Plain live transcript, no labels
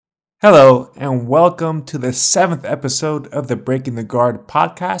Hello, and welcome to the 7th episode of the Breaking the Guard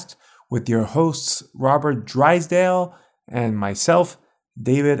podcast with your hosts, Robert Drysdale and myself,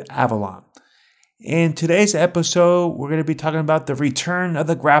 David Avalon. In today's episode, we're going to be talking about the return of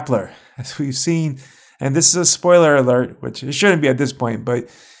the grappler. As we've seen, and this is a spoiler alert, which it shouldn't be at this point, but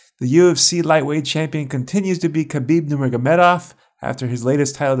the UFC lightweight champion continues to be Khabib Nurmagomedov after his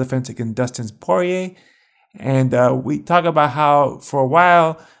latest title defense against Dustin Poirier. And we talk about how, for a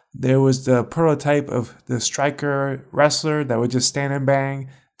while, there was the prototype of the striker wrestler that would just stand and bang,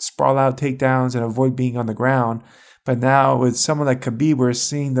 sprawl out takedowns, and avoid being on the ground. But now with someone like Khabib, we're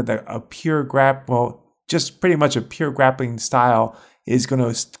seeing that just pretty much a pure grappling style is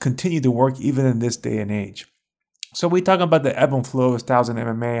going to continue to work even in this day and age. So we talk about the ebb and flow of styles in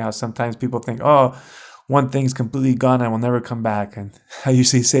MMA, how sometimes people think, one thing's completely gone and will never come back. And I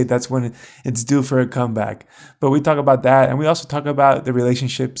usually say that's when it's due for a comeback. But we talk about that. And we also talk about the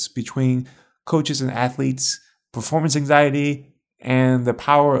relationships between coaches and athletes, performance anxiety, and the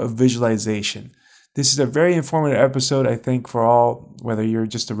power of visualization. This is a very informative episode, I think, for all, whether you're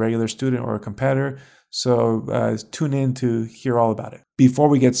just a regular student or a competitor. So tune in to hear all about it. Before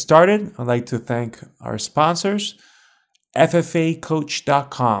we get started, I'd like to thank our sponsors,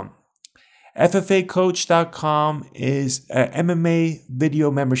 FFAcoach.com. FFAcoach.com is an MMA video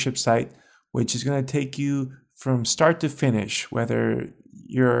membership site, which is going to take you from start to finish, whether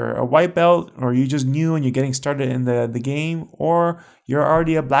you're a white belt or you're just new and you're getting started in the game, or you're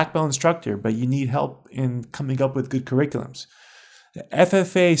already a black belt instructor, but you need help in coming up with good curriculums. The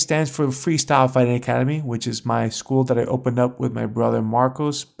FFA stands for Freestyle Fighting Academy, which is my school that I opened up with my brother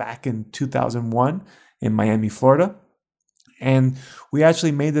Marcos back in 2001 in Miami, Florida. And we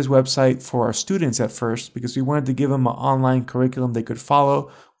actually made this website for our students at first because we wanted to give them an online curriculum they could follow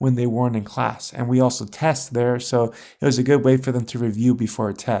when they weren't in class. And we also test there, so it was a good way for them to review before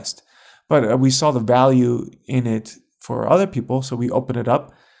a test. But we saw the value in it for other people, so we opened it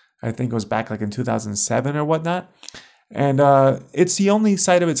up. I think it was back like in 2007 or whatnot. And it's the only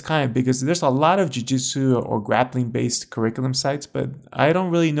site of its kind because there's a lot of jiu-jitsu or grappling-based curriculum sites, but I don't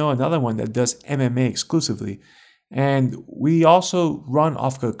really know another one that does MMA exclusively. And we also run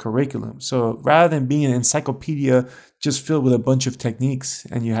off a curriculum. So rather than being an encyclopedia just filled with a bunch of techniques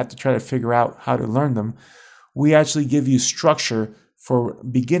and you have to try to figure out how to learn them, we actually give you structure for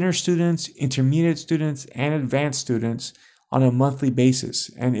beginner students, intermediate students, and advanced students on a monthly basis.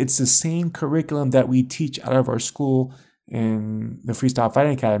 And it's the same curriculum that we teach out of our school in the Freestyle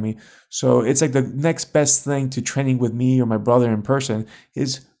Fighting Academy. So it's like the next best thing to training with me or my brother in person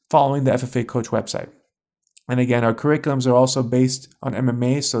is following the FFA Coach website. And again, our curriculums are also based on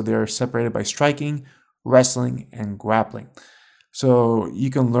MMA, so they're separated by striking, wrestling, and grappling. So you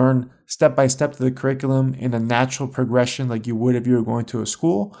can learn step by step the curriculum in a natural progression like you would if you were going to a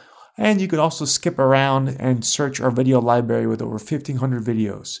school. And you could also skip around and search our video library with over 1,500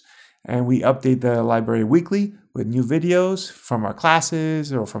 videos. And we update the library weekly with new videos from our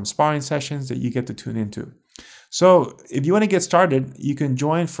classes or from sparring sessions that you get to tune into. So if you want to get started, you can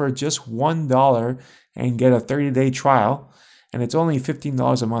join for just $1 and get a 30-day trial. And it's only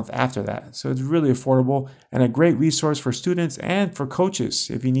 $15 a month after that. So it's really affordable and a great resource for students and for coaches.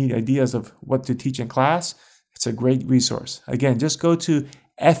 If you need ideas of what to teach in class, it's a great resource. Again, just go to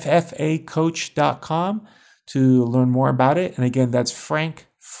FFAcoach.com to learn more about it. And again, that's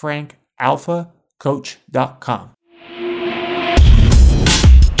FrankAlphaCoach.com.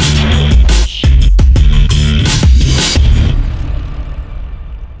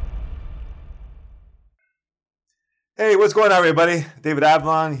 Hey, what's going on, everybody? David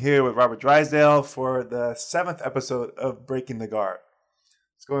Avalon here with Robert Drysdale for the 7th episode of Breaking the Guard.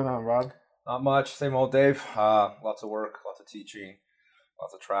 What's going on, Rob? Not much. Same old Dave. Lots of work, lots of teaching,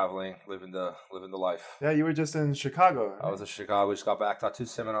 lots of traveling, living the life. Yeah, you were just in Chicago. Right? I was in Chicago. We just got back. Taught two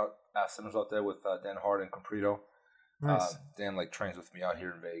seminars out there with Dan Hart and Comprito. Nice. Dan trains with me out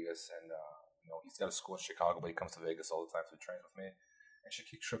here in Vegas, and he's got a school in Chicago, but he comes to Vegas all the time, so he trains with me. And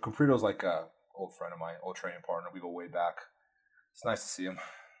Comprito's like a old friend of mine, old training partner. We go way back. It's nice to see him.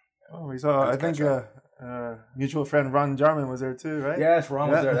 Oh, we saw. I think mutual friend Ron Jarman was there too, right? Yes,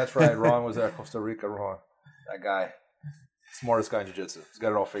 Ron was there. That's right. Ron was there. Costa Rica, Ron. That guy. Smartest guy in jiu-jitsu. He's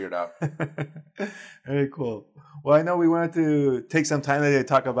got it all figured out. Very cool. Well, I know we wanted to take some time today to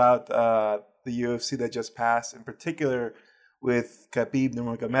talk about the UFC that just passed, in particular with Khabib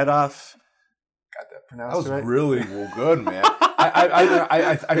Nurmagomedov. Got that pronounced right? That was really good, man.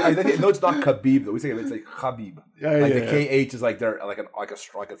 I know it's not Khabib though. We say it's like Khabib. The KH is like they're like a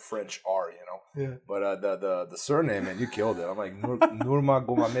French R, Yeah. But the surname, man, you killed it. I'm like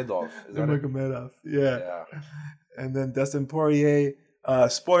Nurmagomedov. Nurmagomedov. Yeah. And then Dustin Poirier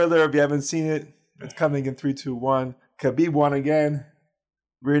Spoiler, if you haven't seen it, it's coming in 3, 2, 1. Khabib won again.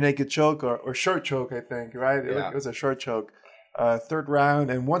 Rear naked choke or short choke, I think, right? Yeah. It was a short choke. Third round,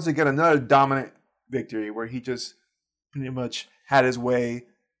 and once again, another dominant victory where he just pretty much had his way.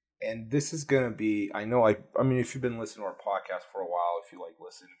 And this is going to be, I know, I mean, if you've been listening to our podcast for a while, if you like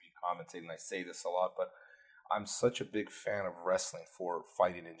listen to me commentating, I say this a lot, but I'm such a big fan of wrestling for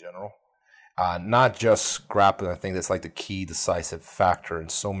fighting in general. Not just grappling. I think that's like the key decisive factor in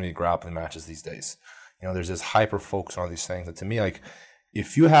so many grappling matches these days. You know, there's this hyper focus on these things. And to me, like,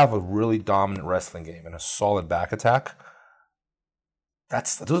 if you have a really dominant wrestling game and a solid back attack,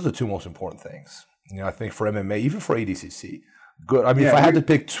 those are the two most important things. You know, I think for MMA, even for ADCC, good. I mean, if I had to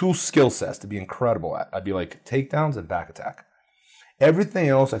pick two skill sets to be incredible at, I'd be like takedowns and back attack. Everything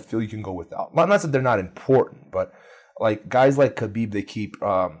else, I feel you can go without. Not that they're not important, but like guys like Khabib, they keep.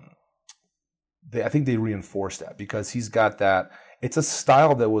 I think they reinforce that because he's got that. It's a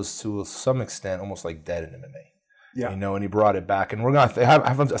style that was to some extent almost like dead in MMA. Yeah, you know, and he brought it back, and we're gonna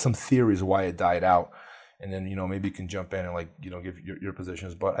have some theories why it died out, and then maybe you can jump in and like give your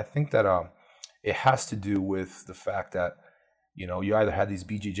positions. But I think that it has to do with the fact that you either had these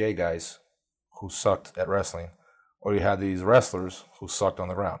BJJ guys who sucked at wrestling, or you had these wrestlers who sucked on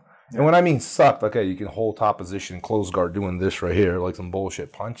the ground. Yeah. And when I mean sucked, okay, you can hold top position, close guard, doing this right here, like some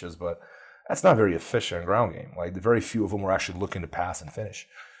bullshit punches, but that's not very efficient ground game. Like the very few of them were actually looking to pass and finish.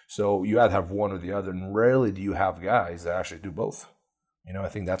 So you either have one or the other, and rarely do you have guys that actually do both. I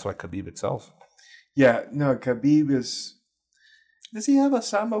think that's why Khabib excels. Yeah, no, Khabib is. Does he have a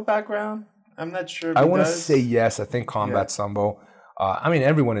sambo background? I'm not sure. I want to say yes. I think combat sambo. I mean,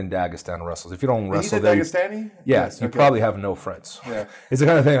 everyone in Dagestan wrestles. If you don't wrestle, he's a Dagestani? Yes, you probably have no friends. Yeah, it's the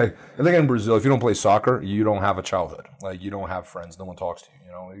kind of thing. Like I think in Brazil, if you don't play soccer, you don't have a childhood. Like you don't have friends. No one talks to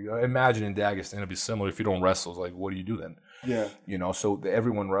you. Imagine in Dagestan it'd be similar. If you don't wrestle, it's like what do you do then? Yeah, So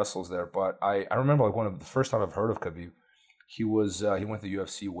everyone wrestles there. But I remember like one of the first time I've heard of Khabib, he went to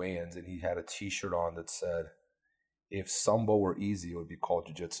UFC weigh-ins and he had a T-shirt on that said, "If sambo were easy, it would be called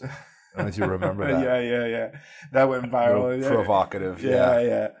jiu-jitsu." I don't know if you remember that. Yeah. That went viral. Provocative.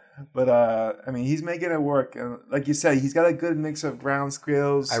 Yeah. But I mean, he's making it work, and like you said, he's got a good mix of ground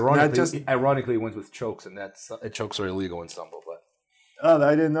skills. Ironically, he went with chokes, and chokes are illegal in sambo. But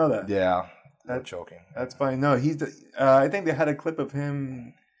I didn't know that. Yeah, that's choking. That's fine. No, I think they had a clip of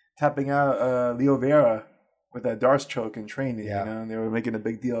him tapping out Leo Vera with that Darce choke in training. Yeah. And they were making a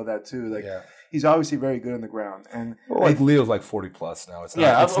big deal of that too. Like, he's obviously very good on the ground. And Leo's like 40 plus now. It's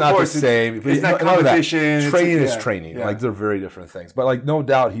not. It's not the same. It's not competition. Training is training. Yeah. Like they're very different things. But like no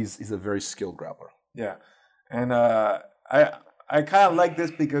doubt, he's a very skilled grappler. Yeah, and I kind of like this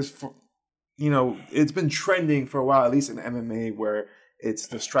because it's been trending for a while, at least in MMA, where it's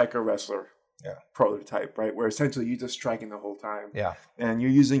the striker wrestler prototype, right? Where essentially you're just striking the whole time. Yeah. And you're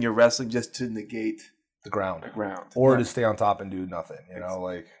using your wrestling just to negate the ground. Or to stay on top and do nothing,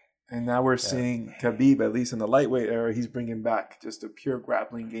 like. And now we're seeing Khabib, at least in the lightweight era, he's bringing back just a pure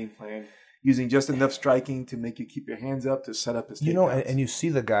grappling game plan, using just enough striking to make you keep your hands up to set up his takedowns. And you see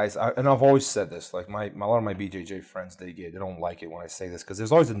the guys, and I've always said this, like a lot of my BJJ friends, they don't like it when I say this, because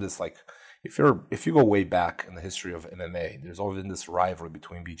there's always been this, like, if you go way back in the history of MMA, there's always been this rivalry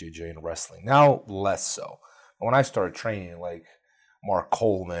between BJJ and wrestling. Now, less so. But when I started training, like Mark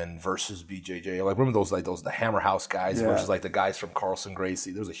Coleman versus BJJ, like remember those the Hammer House guys versus like the guys from Carlson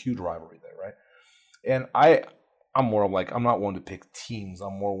Gracie. There's a huge rivalry there, right? And I'm more like, I'm not one to pick teams.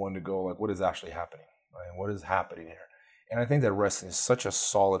 I'm more one to go like, what is actually happening, right? What is happening here? And I think that wrestling is such a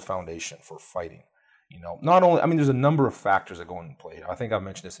solid foundation for fighting. Not only, I mean, there's a number of factors that go into play. I think I've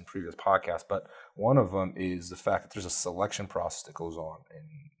mentioned this in previous podcasts, but one of them is the fact that there's a selection process that goes on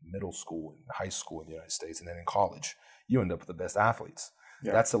in middle school and high school in the United States, and then in college. You end up with the best athletes.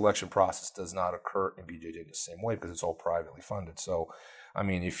 Yeah. That selection process does not occur in BJJ the same way because it's all privately funded. So, I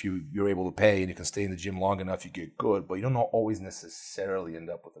mean, if you're able to pay and you can stay in the gym long enough, you get good, but you don't always necessarily end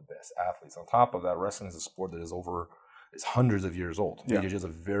up with the best athletes. On top of that, wrestling is a sport that is hundreds of years old. Yeah. BJJ is a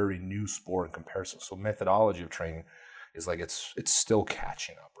very new sport in comparison. So methodology of training is like it's still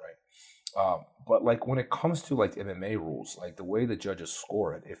catching up, right? But like when it comes to like MMA rules, like the way the judges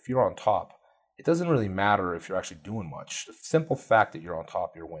score it, if you're on top, it doesn't really matter if you're actually doing much. The simple fact that you're on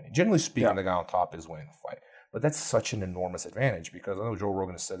top, you're winning. Generally speaking, the guy on top is winning the fight. But that's such an enormous advantage because I know Joe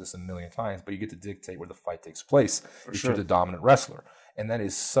Rogan has said this a million times, but you get to dictate where the fight takes place if you're the dominant wrestler. And that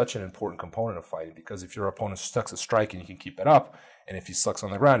is such an important component of fighting because if your opponent sucks at striking, you can keep it up. And if he sucks on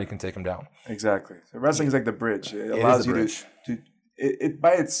the ground, you can take him down. Exactly. So wrestling is like the bridge. It allows you to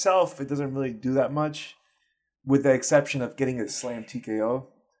by itself, it doesn't really do that much with the exception of getting a slam TKO,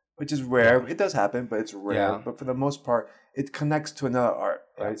 which is rare. It does happen, but it's rare. Yeah. But for the most part, it connects to another art,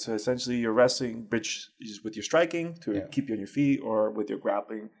 right? So essentially, you're wrestling bridge with your striking to keep you on your feet, or with your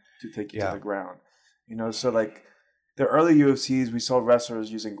grappling to take you to the ground. So like the early UFCs, we saw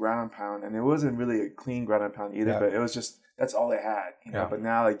wrestlers using ground and pound, and it wasn't really a clean ground and pound either, but it was just that's all they had, But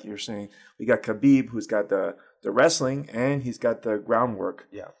now, like you're saying, we got Khabib, who's got the wrestling and he's got the groundwork.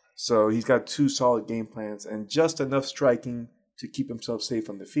 Yeah. So he's got 2 solid game plans and just enough striking to keep himself safe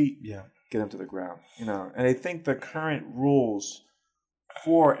on the feet. Yeah. Get him to the ground. And I think the current rules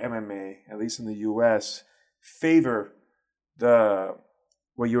for MMA, at least in the US, favor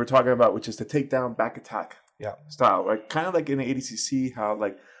what you were talking about, which is the takedown back attack style, right? Kind of like in the ADCC, how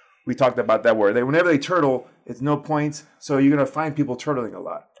like we talked about that where whenever they turtle, it's no points. So you're going to find people turtling a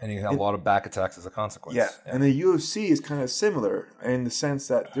lot. And you have a lot of back attacks as a consequence. Yeah. And the UFC is kind of similar in the sense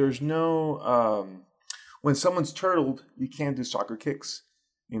that there's no, when someone's turtled, you can't do soccer kicks,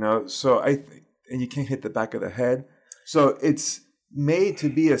 So and you can't hit the back of the head. So it's made to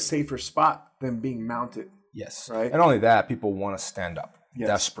be a safer spot than being mounted. Yes. Right. And only that, people want to stand up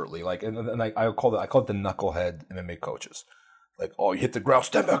desperately. Like, and I call it the knucklehead MMA coaches. Like, oh, you hit the ground,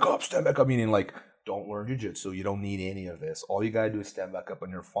 stand back up, meaning like, don't learn jiu-jitsu. You don't need any of this. All you got to do is stand back up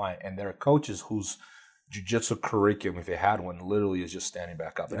and you're fine. And there are coaches whose jiu-jitsu curriculum, if they had one, literally is just standing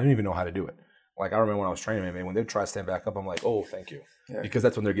back up. They don't even know how to do it. Like, I remember when I was training MMA, when they try to stand back up, I'm like, oh, thank you. Yeah. Because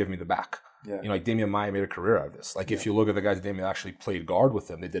that's when they're giving me the back. Yeah. Like Damian Maia made a career out of this. Like, if you look at the guys Damian actually played guard with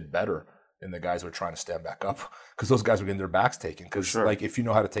them, they did better than the guys who were trying to stand back up. Because those guys were getting their backs taken. Because, like, if you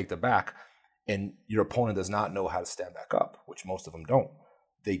know how to take the back, and your opponent does not know how to stand back up, which most of them don't,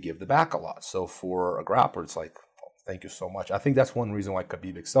 they give the back a lot. So for a grappler, it's like, oh, thank you so much. I think that's one reason why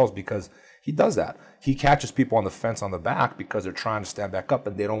Khabib excels, because he does that. He catches people on the fence on the back because they're trying to stand back up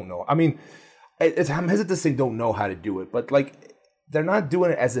and they don't know. I mean, I'm hesitant to say don't know how to do it, but like they're not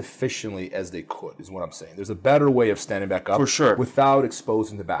doing it as efficiently as they could, is what I'm saying. There's a better way of standing back up without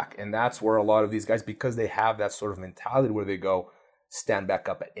exposing the back. And that's where a lot of these guys, because they have that sort of mentality where they go, stand back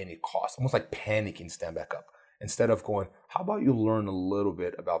up at any cost, almost like panicking, stand back up. Instead of going, how about you learn a little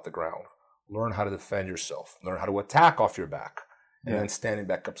bit about the ground, learn how to defend yourself, learn how to attack off your back, and then standing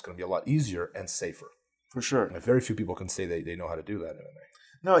back up is going to be a lot easier and safer. For sure. And very few people can say they know how to do that in MMA.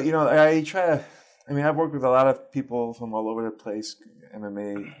 No, I've worked with a lot of people from all over the place,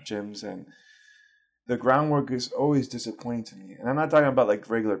 MMA gyms, and the groundwork is always disappointing to me. And I'm not talking about like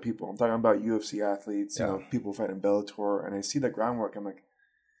regular people. I'm talking about UFC athletes, people fighting Bellator, and I see the groundwork. I'm like,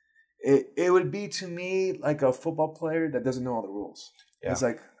 it would be to me like a football player that doesn't know all the rules. Yeah. It's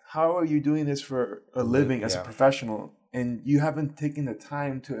like, how are you doing this for a living as a professional, and you haven't taken the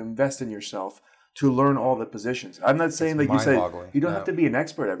time to invest in yourself to learn all the positions? I'm not saying, like you said, you don't have to be an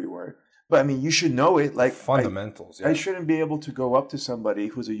expert everywhere. But I mean, you should know it. Like fundamentals. I shouldn't be able to go up to somebody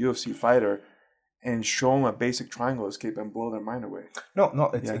who's a UFC fighter and show them a basic triangle escape and blow their mind away.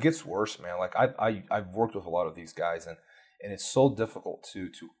 No, it gets worse, man. Like I've worked with a lot of these guys, and it's so difficult to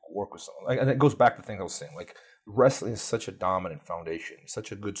work with someone. Like, and it goes back to the thing I was saying. Like, wrestling is such a dominant foundation,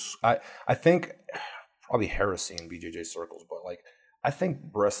 such a good. I think probably heresy in BJJ circles, but like I think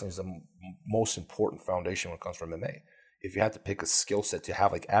wrestling is the most important foundation when it comes from MMA. If you had to pick a skill set to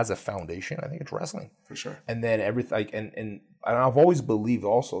have like as a foundation, I think it's wrestling for sure. And then everything, like, and I've always believed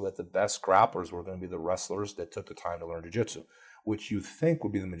also that the best grapplers were going to be the wrestlers that took the time to learn jiu-jitsu, which you think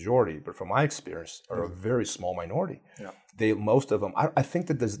would be the majority, but from my experience, are a very small minority. Yeah, most of them. I think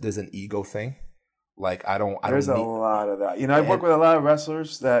that there's an ego thing. Like there's a lot of that. I've worked with a lot of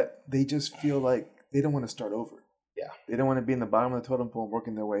wrestlers that they just feel like they don't want to start over. Yeah, they don't want to be in the bottom of the totem pole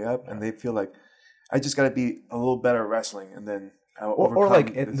working their way up, and they feel like, I just got to be a little better at wrestling, and then I'll overcome. Or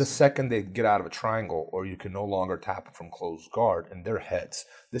like the second they get out of a triangle, or you can no longer tap it from closed guard in their heads.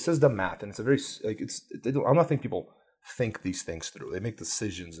 This is the math, and it's a very like I'm not think people think these things through. They make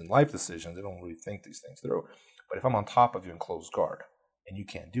decisions and life decisions. They don't really think these things through. But if I'm on top of you in closed guard and you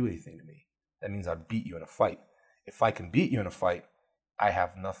can't do anything to me, that means I beat you in a fight. If I can beat you in a fight, I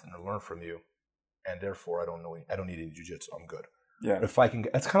have nothing to learn from you, and therefore I don't need any jiu-jitsu. I'm good. Yeah. If I can,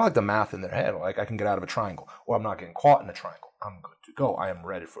 it's kind of like the math in their head. Like, I can get out of a triangle, or I'm not getting caught in a triangle. I'm good to go. I am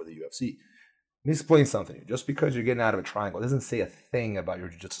ready for the UFC. Let me explain something to you. Just because you're getting out of a triangle doesn't say a thing about your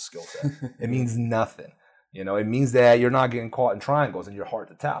jiu-jitsu skill set. It means nothing. It means that you're not getting caught in triangles and you're hard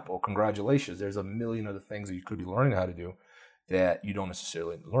to tap. Well, congratulations. There's a million other things that you could be learning how to do that you don't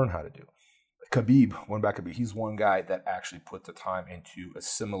necessarily learn how to do. Khabib, he's one guy that actually put the time into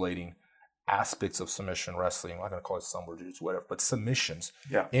assimilating aspects of submission wrestling. I'm not going to call it some jiu-jitsu, whatever, but submissions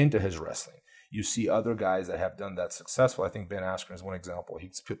into his wrestling. You see other guys that have done that successful. I think Ben Askren is one example.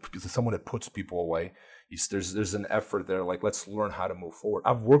 He's someone that puts people away. There's an effort there, like, let's learn how to move forward.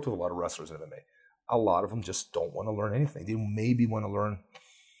 I've worked with a lot of wrestlers in MMA. a lot of them just don't want to learn anything. They maybe want to learn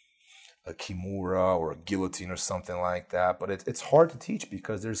a kimura or a guillotine or something like that, but it's hard to teach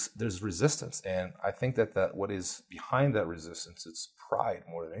because there's resistance, and I think that what is behind that resistance, it's pride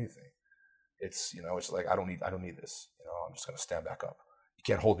more than anything. It's it's like I don't need this. I'm just going to stand back up. You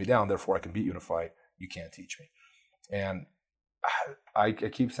can't hold me down, therefore I can beat you in a fight. You can't teach me. And I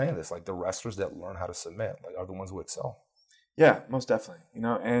keep saying this, like the wrestlers that learn how to submit are the ones who excel. Yeah, most definitely.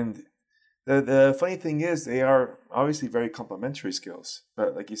 And the funny thing is they are obviously very complementary skills.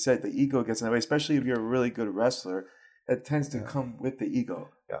 But like you said, the ego gets in the way, especially if you're a really good wrestler. It tends to come with the ego.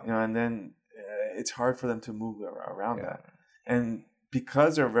 Yeah. And then it's hard for them to move around that. And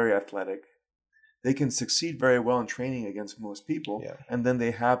because they're very athletic, they can succeed very well in training against most people, and then they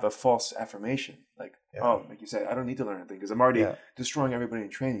have a false affirmation, like you said, I don't need to learn anything because I'm already destroying everybody in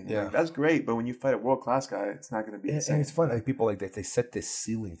training. Yeah, like, that's great, but when you fight a world class guy, it's not going to be the same. And it's fun, like people they set this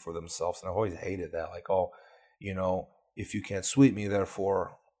ceiling for themselves, and I've always hated that. Like, if you can't sweep me,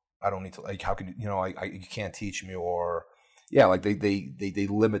 therefore I don't need to. Like, how can you can't teach me, or like they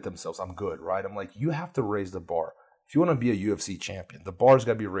limit themselves. I'm good, right? I'm like, you have to raise the bar if you want to be a UFC champion. The bar's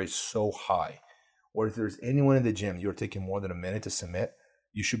got to be raised so high. Or if there's anyone in the gym, you're taking more than a minute to submit,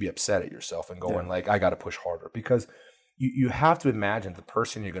 you should be upset at yourself and going I got to push harder. Because you have to imagine the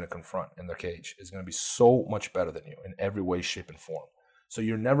person you're going to confront in the cage is going to be so much better than you in every way, shape, and form. So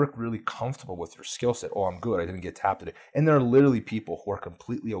you're never really comfortable with your skill set. Oh, I'm good. I didn't get tapped today. And there are literally people who are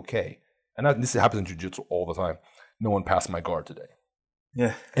completely okay. And this happens in jiu-jitsu all the time. No one passed my guard today.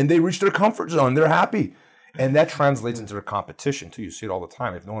 Yeah. And they reach their comfort zone. They're happy. And that translates into their competition too. You see it all the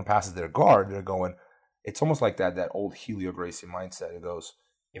time. If no one passes their guard, they're going, it's almost like that old Helio Gracie mindset. It goes,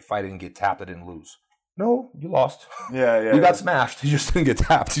 if I didn't get tapped, I didn't lose. No, you lost. Yeah. You got smashed. You just didn't get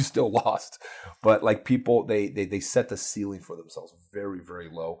tapped. You still lost. But like people, they set the ceiling for themselves very, very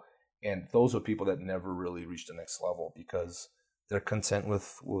low. And those are people that never really reach the next level because they're content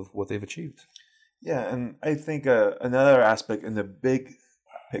with what they've achieved. Yeah, and I think another aspect in the big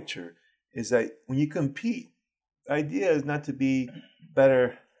picture is that when you compete, the idea is not to be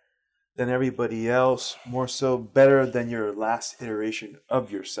better than everybody else, more so better than your last iteration of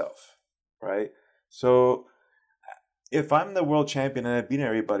yourself, right? So if I'm the world champion and I've beaten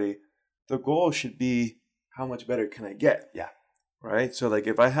everybody, the goal should be how much better can I get? Yeah. Right? So like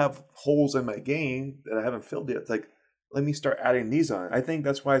if I have holes in my game that I haven't filled yet, it's like, let me start adding these on. I think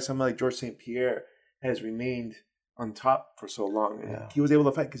that's why someone like Georges St-Pierre has remained on top for so long. Yeah. He was able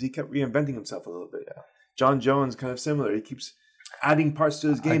to fight because he kept reinventing himself a little bit. Yeah. John Jones, kind of similar. He keeps adding parts to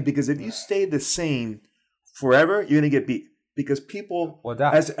his game because if you stay the same forever, you're going to get beat. Because people,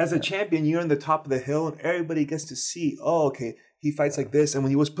 as a champion, you're on the top of the hill and everybody gets to see, oh, okay, he fights like this. And when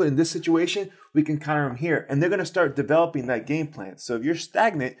he was put in this situation, we can counter him here. And they're going to start developing that game plan. So if you're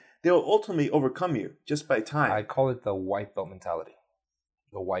stagnant, they'll ultimately overcome you just by time. I call it the white belt mentality,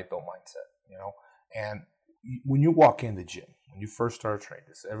 the white belt mindset, And when you walk in the gym, when you first start training,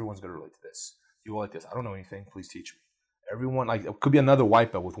 everyone's going to relate to this. You go like this, I don't know anything, please teach me. Everyone, like, it could be another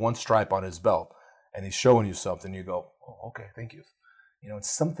white belt with one stripe on his belt, and he's showing you something. You go, oh, okay, thank you. And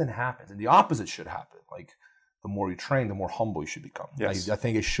something happens, and the opposite should happen. Like, the more you train, the more humble you should become. Yes. I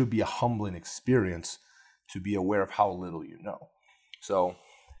think it should be a humbling experience to be aware of how little you know. So,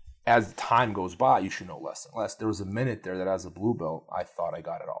 as time goes by, you should know less and less. There was a minute there that as a blue belt, I thought I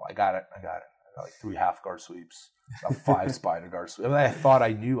got it all. I got it. I got like 3 half guard sweeps, 5 spider guard sweeps. I thought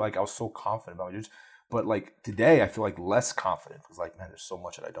I knew, like I was so confident about it. But like today, I feel like less confident because like, man, there's so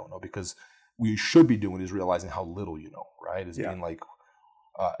much that I don't know. Because what you should be doing is realizing how little you know, right? Is being like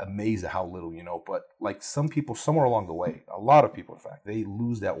amazed at how little you know. But like some people, somewhere along the way, a lot of people, in fact, they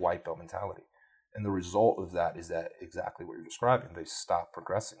lose that white belt mentality. And the result of that is that exactly what you're describing. They stop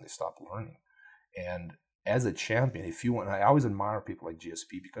progressing. They stop learning. And as a champion, if you want, I always admire people like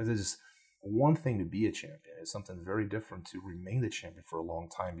GSP because it's one thing to be a champion. It's something very different to remain the champion for a long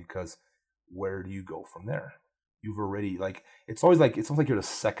time because where do you go from there? You've already, like, it's almost like you're the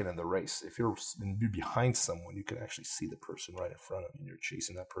second in the race. If you're behind someone, you can actually see the person right in front of you and you're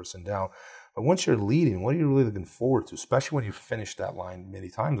chasing that person down. But once you're leading, what are you really looking forward to? Especially when you've finished that line many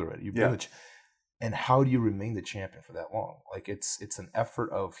times already. You've been and how do you remain the champion for that long? Like it's an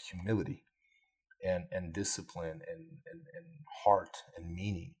effort of humility and discipline and heart and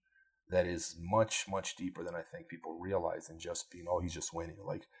meaning that is much, much deeper than I think people realize than just being, oh, he's just winning.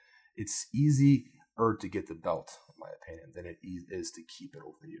 Like it's easier to get the belt, in my opinion, than it is to keep it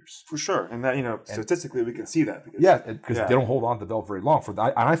over the years. For sure. And that, statistically we can see that. Because they don't hold on to the belt very long. And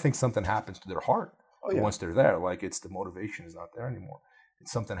I think something happens to their heart once they're there. Like it's the motivation is not there anymore.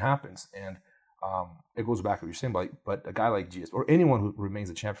 Something happens. And It goes back to what you're saying, but a guy like GS or anyone who remains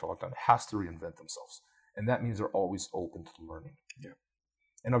a champ for a long time has to reinvent themselves, and that means they're always open to learning. Yeah,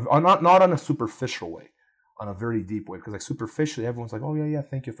 and not on a superficial way, on a very deep way. Because like superficially, everyone's like, "Oh yeah,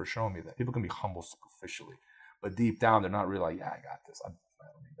 thank you for showing me that." People can be humble superficially, but deep down, they're not really like, "Yeah, I got this. I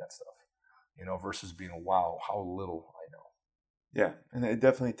don't need that stuff," Versus being, "Wow, how little I know." Yeah, and it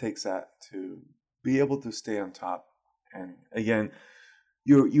definitely takes that to be able to stay on top. And again,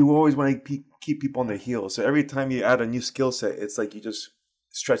 you always want to keep people on their heels. So every time you add a new skill set, it's like you just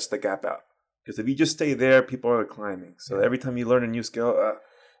stretch the gap out. Because if you just stay there, people are climbing. So every time you learn a new skill,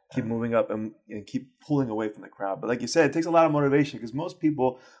 keep moving up and keep pulling away from the crowd. But like you said, it takes a lot of motivation because most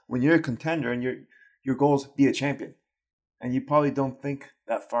people, when you're a contender and your goal is to be a champion, and you probably don't think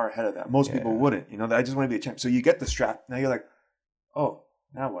that far ahead of that. Most people wouldn't. I just want to be a champion. So you get the strap. Now you're like, oh,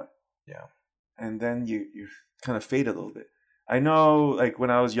 now what? Yeah. And then you kind of fade a little bit. I know, like when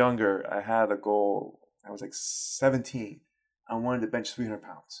I was younger, I had a goal. I was like 17. I wanted to bench 300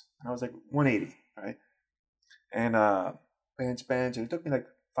 pounds. And I was like 180, right? And bench. And it took me like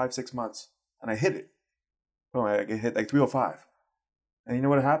 5-6 months. And I hit it. Oh, I hit like 305. And you know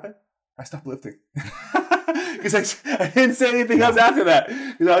what happened? I stopped lifting. Because I didn't say anything else after that.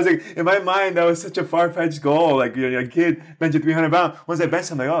 Because I was like, in my mind, that was such a far-fetched goal. Like, a kid benching 300 pounds. Once I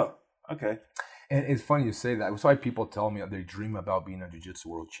benched, I'm like, oh, okay. And it's funny you say that. That's why people tell me they dream about being a jiu-jitsu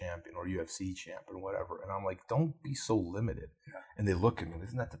world champion or UFC champion or whatever. And I'm like, don't be so limited. Yeah. And they look at me,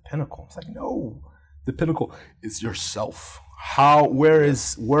 isn't that the pinnacle? It's like, no, the pinnacle is yourself. How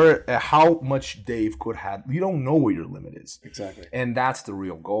much Dave could have, you don't know where your limit is. Exactly. And that's the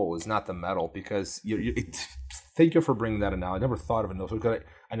real goal, is not the medal, because thank you for bringing that in now. I never thought of it because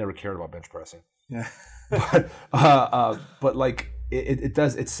I never cared about bench pressing. Yeah. but like,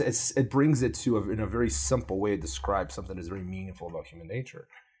 it brings it to in a very simple way to describe something that's very meaningful about human nature.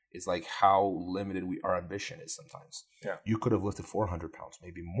 It's like how limited our ambition is sometimes. Yeah. You could have lifted 400 pounds,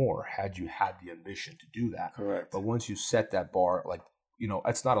 maybe more, had you had the ambition to do that. Correct. But once you set that bar, like,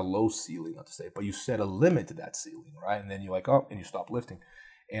 it's not a low ceiling, not to say, but you set a limit to that ceiling, right? And then you're like, oh, and you stop lifting.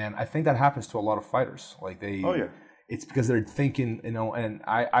 And I think that happens to a lot of fighters. Like it's because they're thinking, and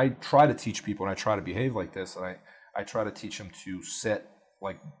I try to teach people, and I try to behave like this, and I try to teach them to set,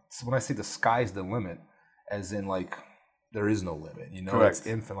 like, so when I say the sky's the limit, as in like there is no limit, Correct. It's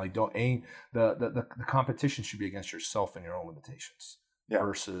infinite. Like, don't aim, the competition should be against yourself and your own limitations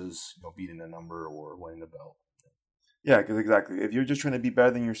versus beating a number or winning the belt. Yeah, because exactly. If you're just trying to be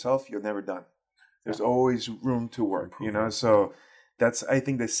better than yourself, you're never done. There's always room to work, So that's, I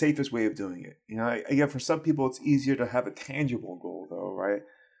think, the safest way of doing it. Again, for some people, it's easier to have a tangible goal, though, right?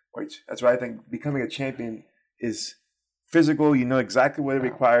 That's why I think becoming a champion is physical. You know exactly what it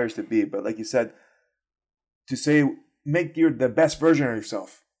requires to be. But like you said, to say make the best version of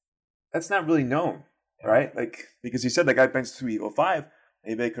yourself, that's not really known, right? Like, because you said the guy benched 305,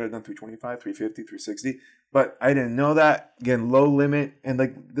 maybe I could have done 325, 350, 360, but I didn't know that. Again, low limit, and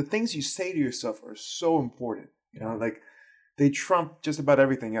like the things you say to yourself are so important. Like they trump just about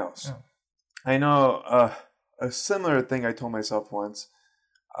everything else. Yeah. I know a similar thing I told myself once.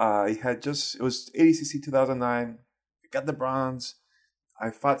 It was ADCC 2009. I got the bronze.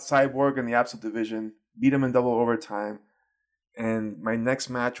 I fought Cyborg in the Absolute Division, beat him in double overtime, and my next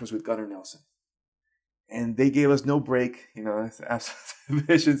match was with Gunnar Nelson. And they gave us no break, Absolute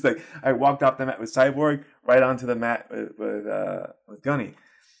Divisions. Like, I walked off the mat with Cyborg, right onto the mat with Gunny,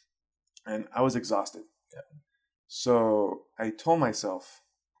 and I was exhausted. Yeah. So I told myself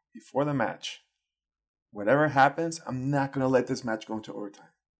before the match, whatever happens, I'm not going to let this match go into overtime.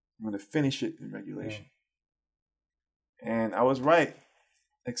 I'm going to finish it in regulation. Yeah. And I was right,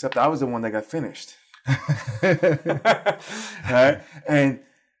 except I was the one that got finished. Right? And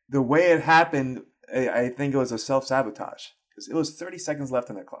the way it happened, I think it was a self-sabotage, because it was 30 seconds left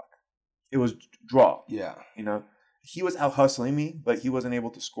on the clock. It was draw. Yeah. He was out hustling me, but he wasn't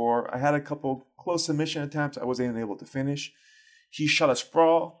able to score. I had a couple close submission attempts. I wasn't able to finish. He shot a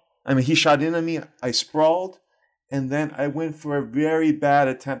sprawl. He shot into me. I sprawled. And then I went for a very bad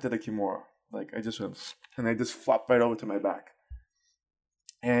attempt at a Kimura. Like, I just went, and I just flopped right over to my back.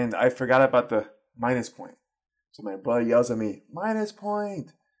 And I forgot about the minus point. So my brother yells at me, minus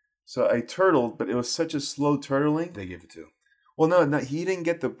point. So I turtled, but it was such a slow turtling. They gave it to. Well, no, he didn't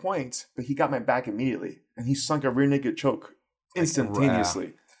get the points, but he got my back immediately. And he sunk a rear naked choke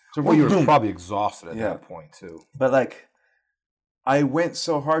instantaneously. So you were probably exhausted at that point, too. But, like, I went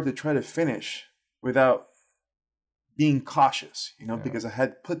so hard to try to finish without being cautious, because I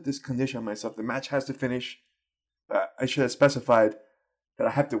had put this condition on myself. The match has to finish. I should have specified that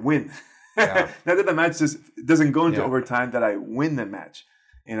I have to win. Yeah. Not that the match just doesn't go into overtime, that I win the match.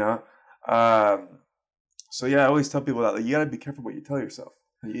 So yeah, I always tell people that, like, you got to be careful what you tell yourself,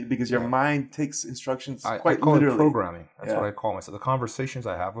 because your mind takes instructions I quite call literally. it programming. That's what Yeah. I call myself. The conversations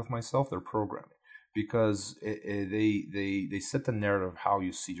I have with myself, they're programming, because they set the narrative of how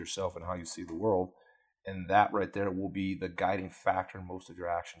you see yourself and how you see the world, and that right there will be the guiding factor in most of your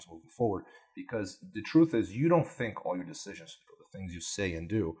actions moving forward. Because the truth is, you don't think all your decisions, the things you say and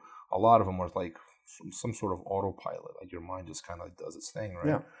do, a lot of them are like some sort of autopilot. Like your mind just kind of does its thing, right?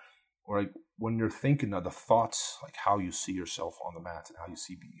 Yeah. Or like when you're thinking of the thoughts, like how you see yourself on the mats and how you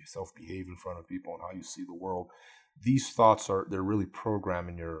see yourself behave in front of people and how you see the world, these thoughts they're really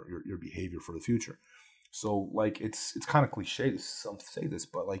programming your behavior for the future. So like it's kind of cliche to say this,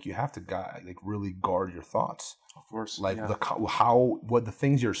 but like you have to really guard your thoughts. Of course. Like yeah. what the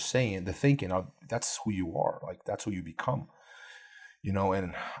things you're saying, the thinking of, that's who you are. Like that's who you become.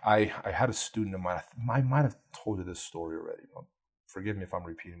 And I had a student of mine. I might have told you this story already. Forgive me if I'm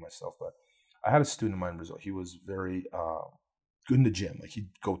repeating myself, but I had a student of mine in Brazil. He was very good in the gym. Like he'd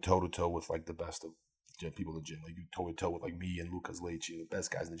go toe to toe with like the best of people in the gym. Like you toe to toe with like me and Lucas Leite, the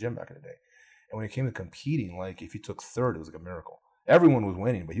best guys in the gym back in the day. And when it came to competing, like if he took third, it was like a miracle. Everyone was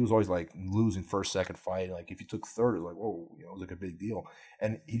winning, but he was always like losing first, second fight. Like if he took third, it was like, whoa, it was like a big deal.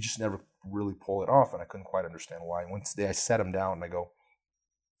 And he just never really pulled it off, and I couldn't quite understand why. And one day I sat him down and I go,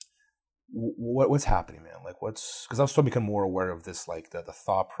 what's happening, man? Like because I was starting to become more aware of this, like the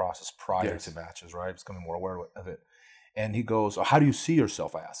thought process prior to matches, right? I was becoming more aware of it. And he goes, how do you see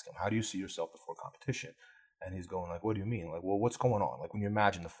yourself? I ask him, how do you see yourself before competition? And he's going like, what do you mean? Like, well, what's going on? Like when you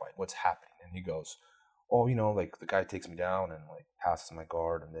imagine the fight, what's happening? And he goes, oh, like the guy takes me down and like passes my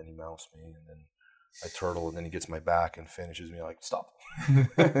guard, and then he mounts me, and then I turtle, and then he gets my back and finishes me. Like, stop.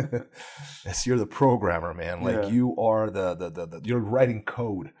 Yes, you're the programmer, man. Like you are you're writing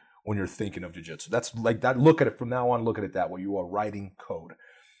code when you're thinking of jiu-jitsu. That's like that. Look at it from now on. Look at it that way. You are writing code.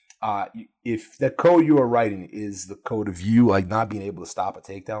 If the code you are writing is the code of you, like not being able to stop a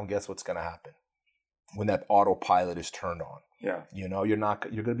takedown, guess what's going to happen when that autopilot is turned on? Yeah. You're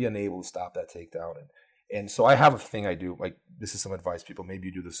going to be unable to stop that takedown. And so I have a thing I do. Like this is some advice, people. Maybe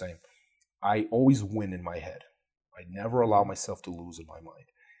you do the same. I always win in my head. I never allow myself to lose in my mind.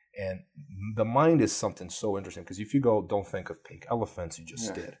 And the mind is something so interesting, because if you go, don't think of pink elephants, you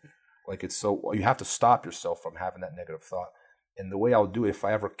just did. Like you have to stop yourself from having that negative thought. And the way I'll do it, if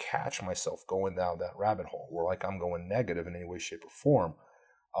I ever catch myself going down that rabbit hole where like I'm going negative in any way, shape, or form,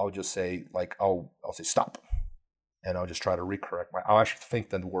 I'll just say like, I'll say stop. And I'll just try to I'll actually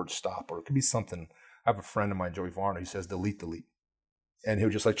think the word stop, or it could be something. I have a friend of mine, Joey Varner, he says delete. And he'll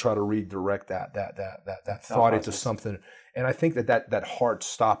just like try to redirect that thought into something. And I think that hard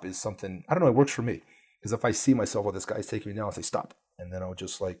stop is something, I don't know, it works for me. Because if I see myself, this guy's taking me down, I'll say stop. And then I'll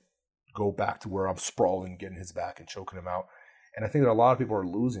just like go back to where I'm sprawling, getting his back and choking him out. And I think that a lot of people are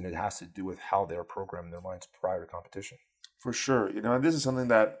losing. It has to do with how they're programming their minds prior to competition. For sure. And this is something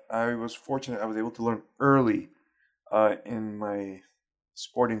that I was fortunate I was able to learn early in my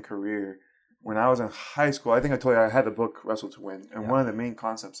sporting career. When I was in high school, I think I told you I had the book Wrestle to Win, and one of the main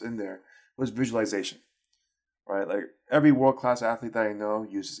concepts in there was visualization, right? Like every world-class athlete that I know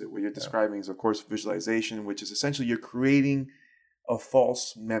uses it. What you're describing is, of course, visualization, which is essentially you're creating a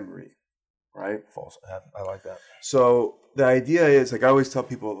false memory, right? False. I like that. So the idea is, like I always tell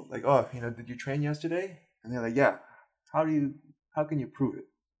people, like, oh, did you train yesterday? And they're like, yeah. How can you prove it?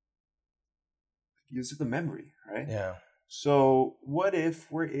 It's just a memory, right? Yeah. So what if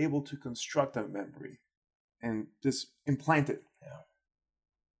we're able to construct a memory and just implant it?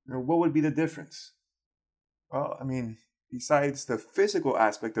 Yeah. What would be the difference? Well, I mean, besides the physical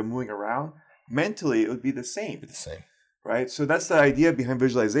aspect of moving around, mentally it would be the same. Right? So that's the idea behind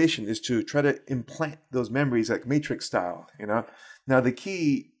visualization, is to try to implant those memories like Matrix style, Now the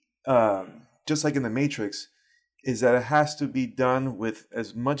key, just like in the Matrix, is that it has to be done with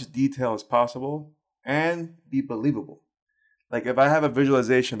as much detail as possible and be believable. Like if I have a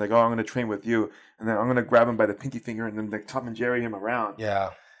visualization, like, oh, I'm going to train with you, and then I'm going to grab him by the pinky finger and then like Tom and Jerry him around. Yeah.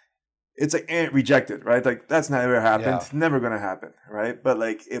 It's like rejected, right? Like that's never happened. Yeah. It's never going to happen, right? But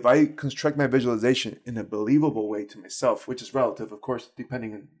like if I construct my visualization in a believable way to myself, which is relative, of course,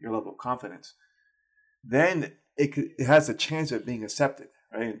 depending on your level of confidence, then it has a chance of being accepted,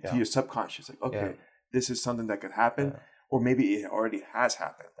 right? To your subconscious. Like, okay, this is something that could happen, or maybe it already has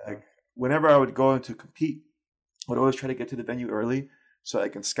happened. Like whenever I would go to compete, I would always try to get to the venue early so I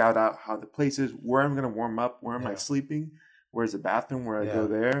can scout out how the place is, where I'm going to warm up, where am I sleeping, where's the bathroom where I go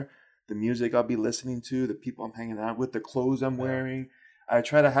there, the music I'll be listening to, the people I'm hanging out with, the clothes I'm wearing. I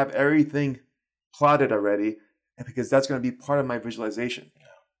try to have everything plotted already, because that's going to be part of my visualization. Yeah.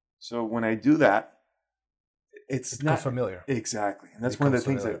 So when I do that, it's It not becomes familiar. exactly, and that's It one of the becomes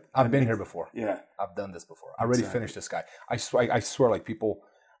things familiar. that I've been here before. Yeah, I've done this before. I already Exactly. finished this guy. I swear, like people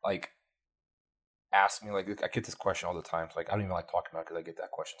like ask me, like I get this question all the time. It's like I don't even like talking about it because I get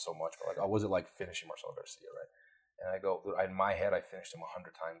that question so much. But like, oh, was it like finishing Marcelo Garcia, right? And I go, in my head, I finished him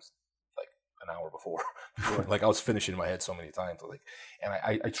 100 times, like an hour before. Like I was finishing in my head so many times. Like, and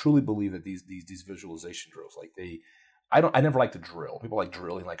I truly believe that these visualization drills, like I never like to drill. People like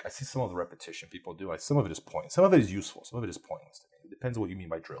drilling. Like I see some of the repetition people do. Some of it is pointless. Some of it is useful. Some of it is pointless to me. It depends on what you mean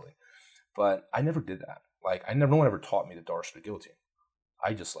by drilling. But I never did that. Like no one ever taught me the Darce or the guillotine.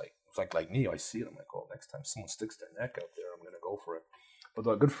 I just it's like Neo. I see it. I'm like, oh, next time someone sticks their neck out there, I'm gonna go for it. But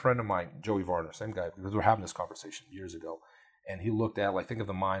a good friend of mine, Joey Varner, same guy, because we were having this conversation years ago, and he looked at think of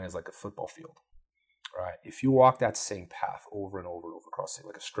the mind as like a football field, right? If you walk that same path over and over and over across, say,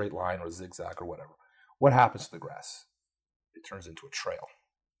 like a straight line or a zigzag or whatever, what happens to the grass? It turns into a trail,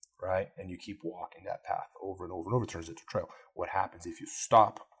 right? And you keep walking that path over and over and over, it turns into a trail. What happens if you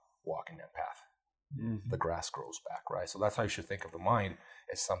stop walking that path? Mm-hmm. The grass grows back, right? So that's how you should think of the mind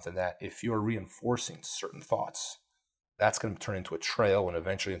as something that if you're reinforcing certain thoughts, that's going to turn into a trail and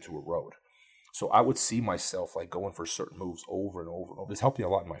eventually into a road. So I would see myself like going for certain moves over and over and over. This helped me a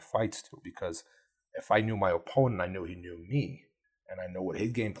lot in my fights too, because if I knew my opponent, I knew he knew me, and I know what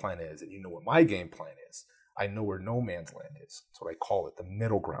his game plan is, and you know what my game plan is. I know where no man's land is. That's what I call it, the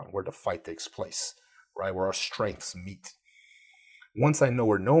middle ground, where the fight takes place, right? Where our strengths meet. Once I know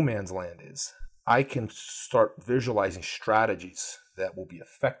where no man's land is, I can start visualizing strategies that will be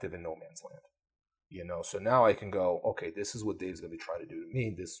effective in no man's land. You know, so now I can go, okay, this is what Dave's going to be trying to do to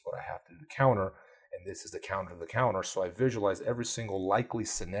me. This is what I have to do to counter, and this is the counter to the counter. So I visualize every single likely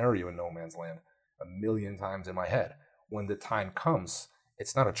scenario in no man's land 1,000,000 times in my head. When the time comes,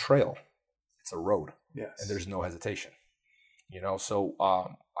 it's not a trail, it's a road. Yes. And there's no hesitation. You know, so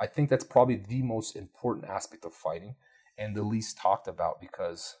I think that's probably the most important aspect of fighting and the least talked about,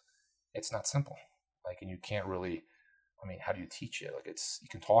 because it's not simple. Like, and you can't really, I mean, how do you teach it? Like, you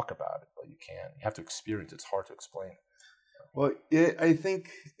can talk about it, but you have to experience it. It's hard to explain. Well, I think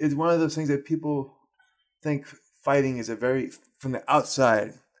it's one of those things that people think fighting is from the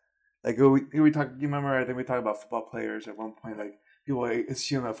outside. Like, we talk, you remember, I think we talked about football players at one point. Like, people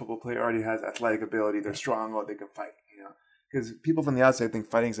assume a football player already has athletic ability. They're strong, or they can fight, you know. Because people from the outside think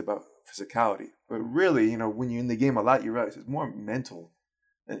fighting is about physicality. But really, you know, when you're in the game a lot, you realize it's more mental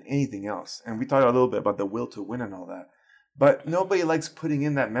than anything else. And we talked a little bit about the will to win and all that. But nobody likes putting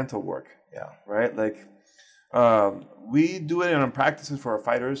in that mental work. Yeah. Right? Like, we do it in our practices for our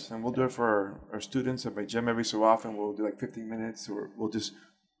fighters, and we'll do it for our students at my gym every so often. We'll do like 15 minutes, or we'll just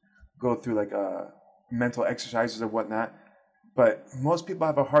go through like mental exercises or whatnot. But most people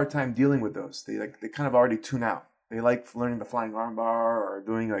have a hard time dealing with those. They kind of already tune out. They like learning the flying armbar or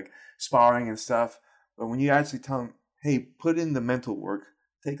doing like sparring and stuff. But when you actually tell them, hey, put in the mental work,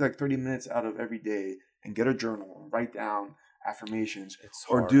 take like 30 minutes out of every day and get a journal and write down affirmations,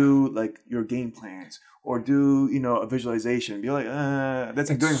 or do like your game plans, or do, you know, a visualization. Be like, that's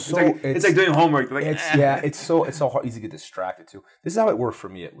like doing it's like doing homework. Like, it's so hard, easy to get distracted too. This is how it worked for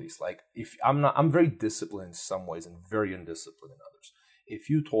me, at least. Like, if I'm very disciplined in some ways and very undisciplined in others. If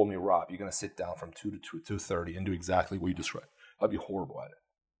you told me, Rob, you're gonna sit down from 2 to 2:30 and do exactly what you described, I'd be horrible at it.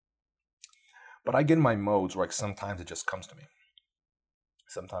 But I get in my modes where, like, sometimes it just comes to me.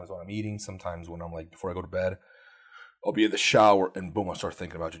 Sometimes when I'm eating, sometimes when I'm like, before I go to bed, I'll be in the shower and boom, I start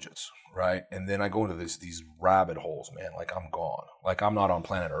thinking about jiu-jitsu, right? And then I go into these rabbit holes, man. Like, I'm gone. Like, I'm not on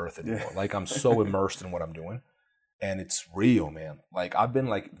planet Earth anymore. Yeah. Like, I'm so immersed in what I'm doing. And it's real, man. Like, I've been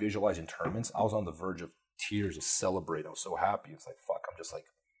like visualizing tournaments. I was on the verge of tears of celebrating. I was so happy. It's like, fuck, I'm just like,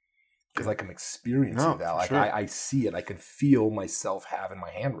 because like I'm experiencing that. Like, sure. I see it. I can feel myself having my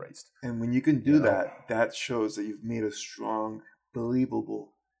hand raised. And when you can do that, that shows that you've made a strong,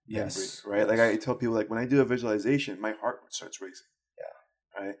 believable memory, right? Yes. Like, I tell people, like, when I do a visualization, my heart starts racing.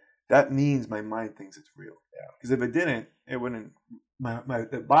 Yeah. Right? That means my mind thinks it's real. Yeah. Because if it didn't, it wouldn't,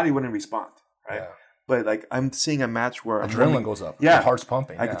 the body wouldn't respond, right? Yeah. But like, I'm seeing a match where adrenaline goes up. Yeah. The heart's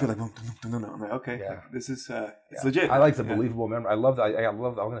pumping. I can feel like, no. I'm like, okay, like, this is it's legit. I like the believable memory. I love that. I'm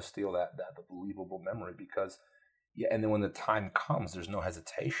going to steal that the believable memory, because and then when the time comes, there's no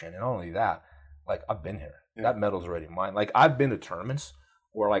hesitation. And not only that, like, I've been here. Yeah. That medal's already mine. Like, I've been to tournaments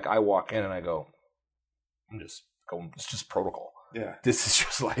where, like, I walk in and I go, I'm just going, it's just protocol. Yeah. This is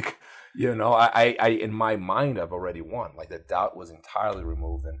just like, you know, I in my mind, I've already won. Like, the doubt was entirely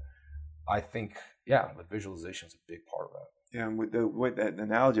removed. And I think, the visualization is a big part of that. Yeah, and with that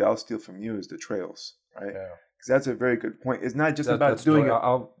analogy I'll steal from you is the trails, right? Yeah. Because that's a very good point. It's not just about doing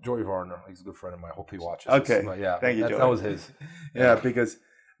it. Joey Varner, he's a good friend of mine. I hope he watches this. But thank you, Joey. That was his. Yeah, because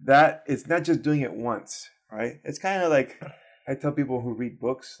that it's not just doing it once, right? It's kind of like I tell people who read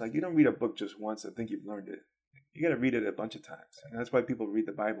books, like you don't read a book just once and think you've learned it. You got to read it a bunch of times, and that's why people read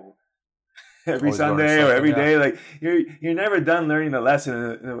the Bible every Always learning Sunday or every something, day. Like you're never done learning the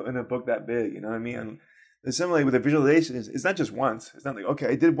lesson in a book that big. You know what I mean? And similarly with the visualization, it's not just once. It's not like, okay,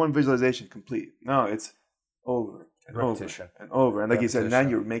 I did one visualization complete. No, it's over and repetition over and over. And like you said, now Repetition.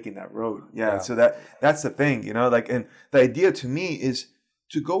 you're making that road. Yeah. So that's the thing, you know. Like, and the idea to me is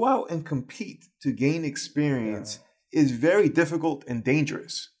to go out and compete to gain experience is very difficult and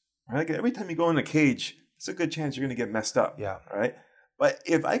dangerous. Right? Like every time you go in a cage, it's a good chance you're going to get messed up. Yeah. Right. But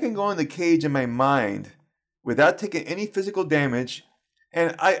if I can go in the cage in my mind without taking any physical damage,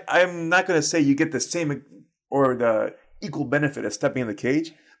 and I'm not going to say you get the same or the equal benefit of stepping in the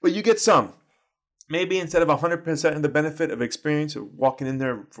cage, but you get some. Maybe instead of 100% of the benefit of experience of walking in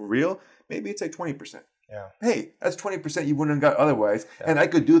there for real, maybe it's like 20%. Yeah. Hey, that's 20% you wouldn't have got otherwise. Yeah. And I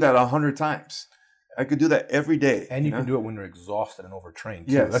could do that 100 times. I could do that every day. And you know? can do it when you're exhausted and overtrained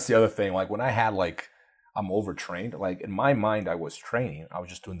too. Yes. That's the other thing. Like when I had I'm overtrained, like in my mind I was training. I was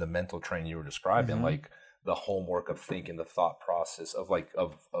just doing the mental training you were describing, Mm-hmm. like the homework of thinking, the thought process of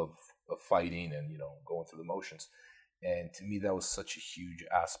of fighting and, going through the motions. And to me, that was such a huge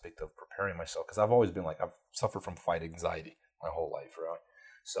aspect of preparing myself because I've always been I've suffered from fight anxiety my whole life, right?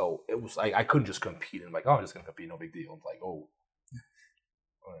 So it was I couldn't just compete and I'm just going to compete, no big deal. I'm like, oh,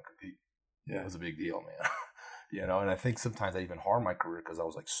 I'm going to compete. Yeah, it was a big deal, man. And I think sometimes I even harmed my career because I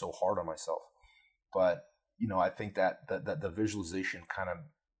was so hard on myself. But, I think that the visualization kind of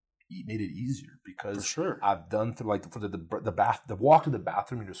made it easier because For sure. I've done through for the walk to the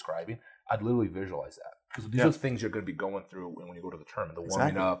bathroom you're describing, I'd literally visualize that because these are things you're going to be going through when you go to the tournament, the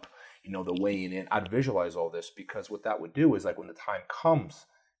warming up, the weighing in. I'd visualize all this because what that would do is when the time comes,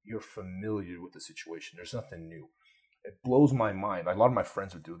 you're familiar with the situation. There's nothing new. It blows my mind. A lot of my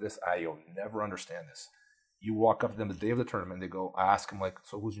friends would do this. I'll never understand this. You walk up to them the day of the tournament. They go, I ask them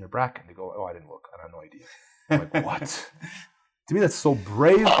so who's in your bracket? And they go, oh, I didn't look. I have no idea. I'm like, what? To me, that's so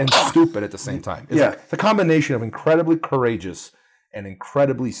brave and stupid at the same time. It's a combination of incredibly courageous and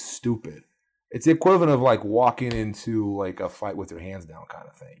incredibly stupid. It's the equivalent of walking into a fight with your hands down kind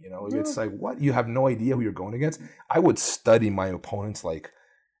of thing. It's like, what? You have no idea who you're going against? I would study my opponents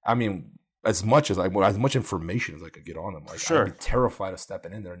as much information as I could get on them. Sure. I'd be terrified of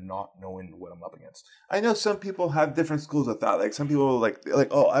stepping in there not knowing what I'm up against. I know some people have different schools of thought. Like some people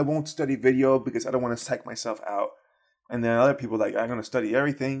oh, I won't study video because I don't want to psych myself out. And then other people I'm going to study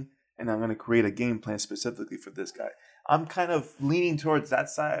everything and I'm going to create a game plan specifically for this guy. I'm kind of leaning towards that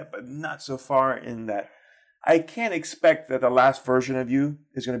side, but not so far in that I can't expect that the last version of you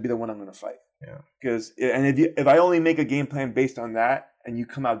is going to be the one I'm going to fight. Yeah. Because if I only make a game plan based on that and you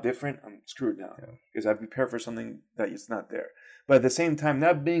come out different, I'm screwed now. Because I prepare for something that it's not there. But at the same time,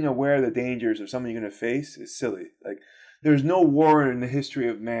 not being aware of the dangers of something you're going to face is silly. There's no war in the history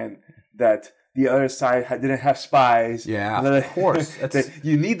of man that the other side didn't have spies. Yeah, of course.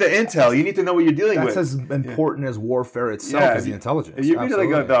 You need the intel. You need to know what you're dealing with. That's as important as warfare itself as the intelligence. If you read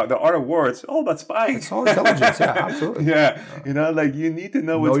the Art of War, it's all about spying. It's all intelligence. Yeah, absolutely. You need to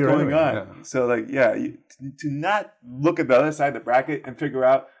know what's going on. Yeah. So to not look at the other side of the bracket and figure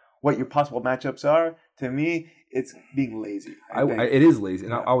out what your possible matchups are, to me, it's being lazy. It is lazy.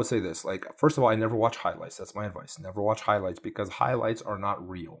 And I would say this, first of all, I never watch highlights. That's my advice. Never watch highlights because highlights are not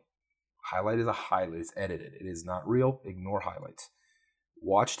real. Highlight is a highlight. It's edited. It is not real. Ignore highlights.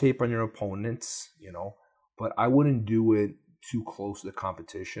 Watch tape on your opponents, but I wouldn't do it too close to the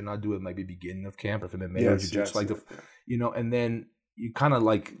competition. I'd do it maybe beginning of camp if MMA or jiu-jitsu, and then you kind of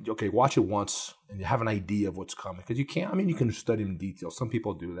watch it once and you have an idea of what's coming because you can study in detail. Some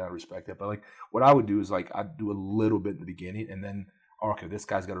people do that, I respect it, but what I would do is I'd do a little bit in the beginning and then okay, this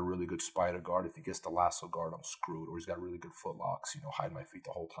guy's got a really good spider guard. If he gets the lasso guard, I'm screwed. Or he's got really good foot locks, hide my feet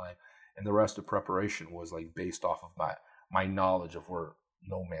the whole time. And the rest of preparation was based off of my knowledge of where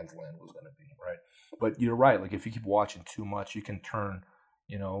no man's land was going to be, right? But you're right. If you keep watching too much, you can turn,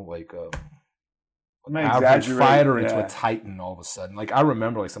 an average fighter into a titan all of a sudden. I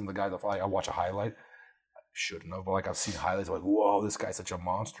remember some of the guys I watch a highlight. I shouldn't have, but I've seen highlights whoa, this guy's such a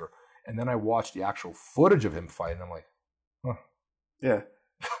monster. And then I watched the actual footage of him fighting. I'm like, huh. Yeah.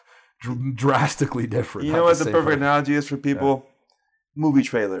 Drastically different. You know what the perfect analogy is for people? Yeah. Movie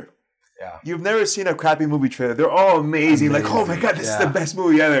trailer. Yeah. You've never seen a crappy movie trailer. They're all amazing. Oh my God, this is the best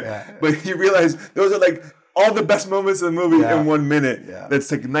movie ever. Yeah. But you realize those are all the best moments of the movie in 1 minute. Yeah.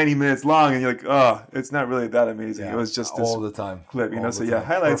 That's 90 minutes long. And you're oh, it's not really that amazing. Yeah. It was just this all the time clip, So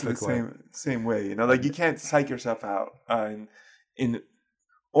highlights are the same way, you can't psych yourself out in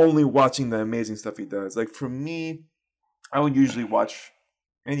only watching the amazing stuff he does. For me, I would usually watch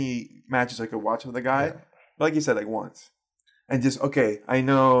any matches I could watch with a guy. like you said, like once, and just okay. I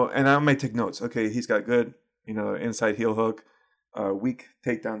know, and I might take notes. Okay, he's got good, inside heel hook, weak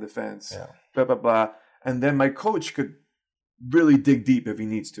takedown defense, blah blah blah, and then my coach could really dig deep if he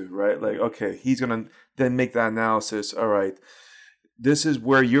needs to, right? Like, okay, he's gonna then make that analysis. All right, this is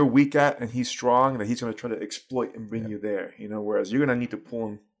where you're weak at, and he's strong, and he's gonna try to exploit and bring you there. Whereas you're gonna need to pull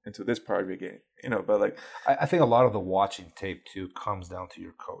him into this part of your game. But like, I think a lot of the watching tape too comes down to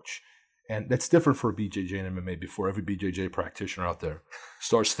your coach. And that's different for BJJ and MMA. Before every BJJ practitioner out there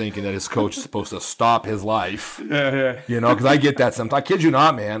starts thinking that his coach is supposed to stop his life. Yeah. Because I get that sometimes. I kid you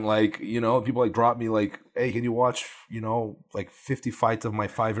not, man. Like, people like drop me like, hey, can you watch, like 50 fights of my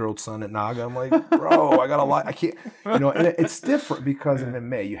 5-year-old son at Naga? I'm like, bro, I got a lot. I can't, and it's different because in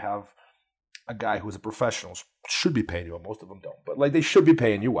MMA you have a guy who's a professional, should be paying you well. Most of them don't, but like they should be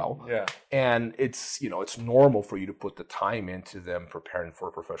paying you well. Yeah. And it's, it's normal for you to put the time into them preparing for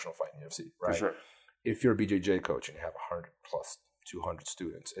a professional fight in UFC, right? For sure. If you're a BJJ coach and you have 100 plus 200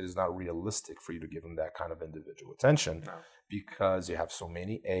 students, it is not realistic for you to give them that kind of individual attention because you have so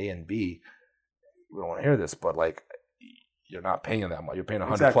many A and B. We don't want to hear this, but like you're not paying that much. You're paying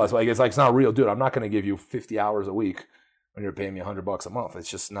 100 plus. Like it's not real, dude. I'm not going to give you 50 hours a week when you're paying me $100 a month. It's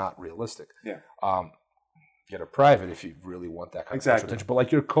just not realistic. Yeah. Get a private if you really want that kind of attention. But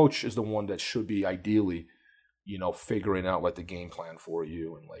like your coach is the one that should be ideally, figuring out like the game plan for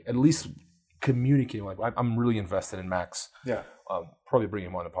you and like at least communicating. Like I'm really invested in Max. Yeah. Probably bring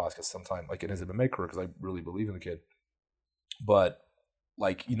him on the podcast sometime, like in his MMA career, because I really believe in the kid. But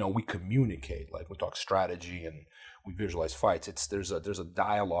like we communicate, like we talk strategy and we visualize fights. There's a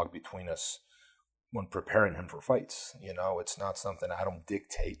dialogue between us when preparing him for fights. It's not something I don't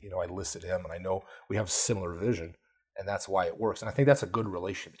dictate. I listen to him and I know we have similar vision, and that's why it works. And I think that's a good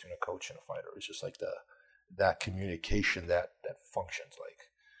relation between a coach and a fighter. It's just like that communication that functions like,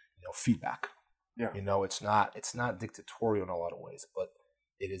 feedback. Yeah. It's not dictatorial in a lot of ways, but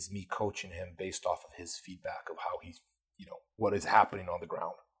it is me coaching him based off of his feedback of how he's, what is happening on the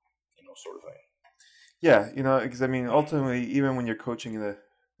ground, sort of thing. Yeah. Because ultimately, even when you're coaching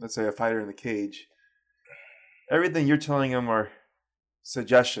let's say a fighter in the cage, everything you're telling them are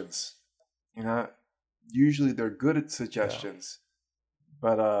suggestions. Usually they're good at suggestions,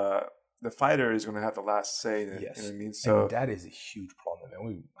 but the fighter is going to have the last say. Yes. You know what I mean? So and that is a huge problem,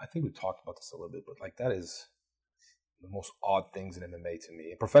 man. I think we talked about this a little bit, but like that is the most odd things in MMA to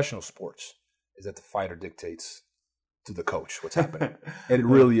me. In professional sports, is that the fighter dictates to the coach what's happening. And it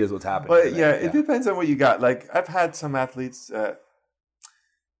really is what's happening. But it depends on what you got. Like I've had some athletes that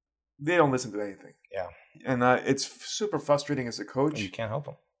they don't listen to anything. Yeah. And it's super frustrating as a coach. You can't help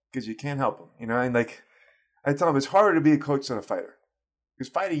them. Because you can't help them, and like I tell them, it's harder to be a coach than a fighter. Because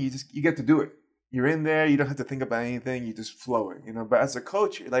fighting, you get to do it. You're in there, you don't have to think about anything, you just flow it, But as a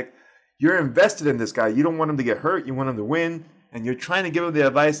coach, you're invested in this guy. You don't want him to get hurt, you want him to win, and you're trying to give him the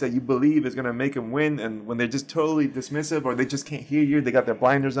advice that you believe is going to make him win. And when they're just totally dismissive or they just can't hear you, they got their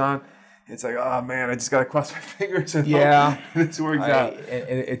blinders on. It's like, oh man, I just got to cross my fingers and hope this works out. And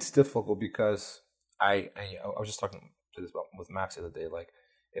it's difficult because I was just talking to this with Max the other day. Like,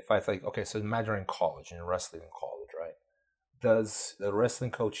 if I think, okay, so imagine in college, and you're wrestling in college, right? Does the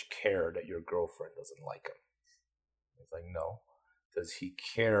wrestling coach care that your girlfriend doesn't like him? It's like, no. Does he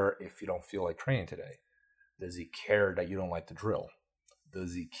care if you don't feel like training today? Does he care that you don't like the drill?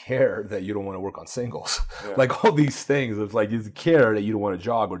 Does he care that you don't want to work on singles? Yeah. Like all these things, it's like, does he care that you don't want to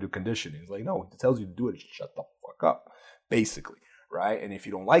jog or do conditioning? It's like, no, it tells you to do it, shut the fuck up, basically. Right? And if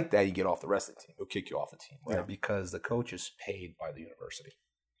you don't like that, you get off the wrestling team. He'll kick you off the team, right? Yeah. Because the coach is paid by the university.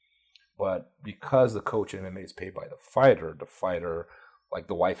 But because the coach in MMA is paid by the fighter, like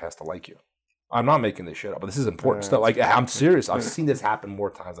the wife has to like you. I'm not making this shit up, but this is important stuff. Like, I'm serious. I've seen this happen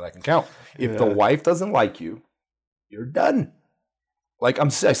more times than I can count. If the wife doesn't like you, you're done. Like, I'm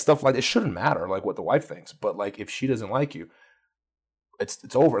saying stuff like it shouldn't matter, like what the wife thinks. But like, if she doesn't like you,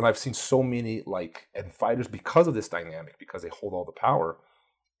 it's over. And I've seen so many and fighters, because of this dynamic, because they hold all the power,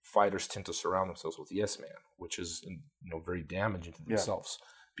 fighters tend to surround themselves with yes man, which is very damaging to themselves.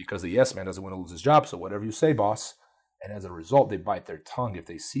 Because the yes man doesn't want to lose his job. So whatever you say, boss. And as a result, they bite their tongue if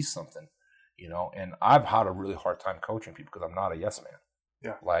they see something, and I've had a really hard time coaching people because I'm not a yes man.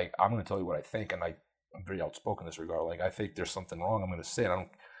 Yeah. Like, I'm going to tell you what I think. And I'm very outspoken in this regard. Like, I think there's something wrong. I'm going to say it.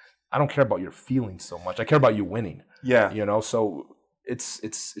 I don't care about your feelings so much. I care about you winning. Yeah. So it's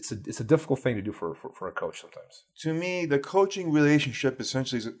a difficult thing to do for a coach sometimes. To me, the coaching relationship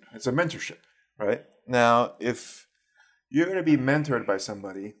essentially it's a mentorship, right? Now, if you're going to be mentored by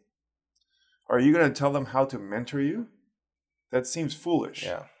somebody, are you going to tell them how to mentor you? That seems foolish.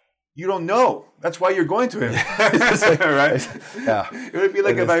 Yeah. you don't know. That's why you're going to him, right? Yeah, it would be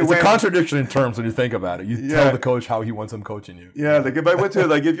like if I it's went. a contradiction in terms when you think about it. You tell the coach how he wants him coaching you. Yeah, like if I went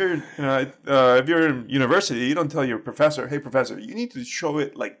to if you're if you're in university, you don't tell your professor, hey professor, you need to show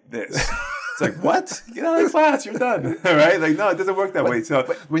it like this. It's like, what? Get out of class, you're done. Right? Like, no, it doesn't work that way. So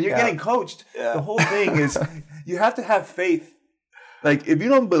when you're getting coached, the whole thing is you have to have faith. Like, if you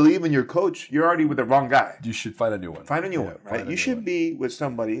don't believe in your coach, you're already with the wrong guy. You should find a new one. Find a new one, right? You should be with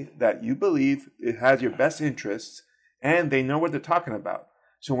somebody that you believe it has your best interests and they know what they're talking about.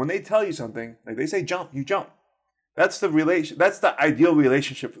 So when they tell you something, like they say jump, you jump. That's the ideal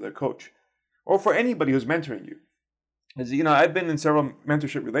relationship for their coach or for anybody who's mentoring you. As you know, I've been in several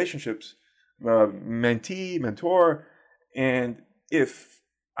mentorship relationships, mentee, mentor, and if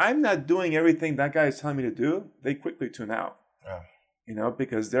I'm not doing everything that guy is telling me to do, they quickly tune out. Yeah. You know,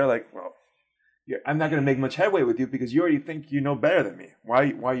 because they're like, well, I'm not going to make much headway with you because you already think you know better than me.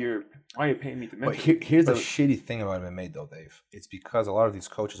 Why are you paying me to mentor? But here's the shitty thing about MMA, though, Dave. It's because a lot of these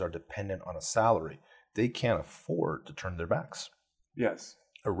coaches are dependent on a salary. They can't afford to turn their backs. Yes.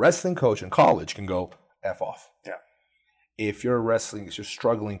 A wrestling coach in college can go F off. Yeah. If you're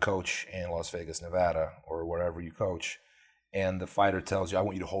struggling coach in Las Vegas, Nevada, or wherever you coach, and the fighter tells you, I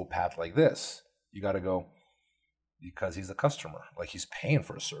want you to hold pat like this, you got to go, because he's a customer. Like, he's paying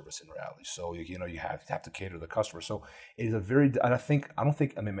for a service in reality. So, you have to cater to the customer. So it is I don't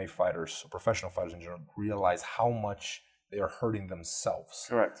think MMA fighters, or professional fighters in general, realize how much they are hurting themselves.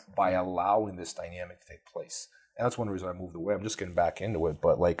 Correct. By allowing this dynamic to take place. And that's one reason I moved away. I'm just getting back into it.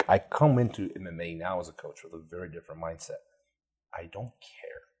 But like, I come into MMA now as a coach with a very different mindset. I don't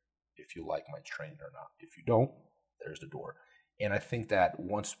care if you like my training or not. If you don't, there's the door. And I think that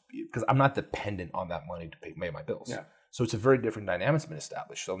because I'm not dependent on that money to pay my bills. Yeah. So it's a very different dynamic that's been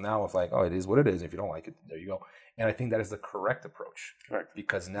established. So now it's like, oh, it is what it is. If you don't like it, there you go. And I think that is the correct approach. Correct.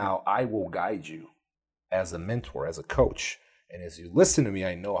 Because now I will guide you as a mentor, as a coach. And as you listen to me,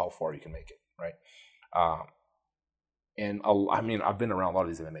 I know how far you can make it, right? I've been around a lot of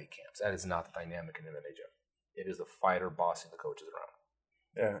these MMA camps. That is not the dynamic in MMA gym. It is the fighter bossing the coaches around.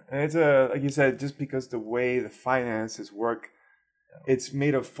 Yeah, and it's like you said, just because the way the finances work, it's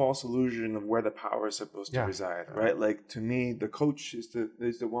made a false illusion of where the power is supposed to reside, right? Like, to me, the coach is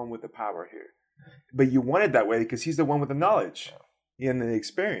the one with the power here. But you want it that way because he's the one with the knowledge and the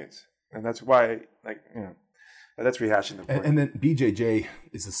experience. And that's why, that's rehashing the point. And then BJJ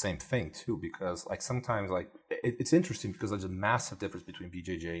is the same thing, too, because, like, sometimes, like, it's interesting because there's a massive difference between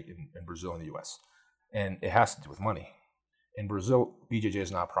BJJ in Brazil and the U.S. And it has to do with money. In Brazil, BJJ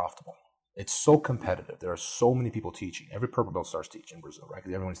is not profitable. It's so competitive. There are so many people teaching. Every purple belt starts teaching in Brazil, right?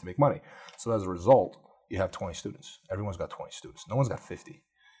 Because everyone needs to make money. So as a result, you have 20 students. Everyone's got 20 students. No one's got 50.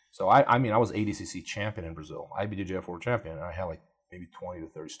 So I was ADCC champion in Brazil. IBJJF World champion, and I had like maybe 20 to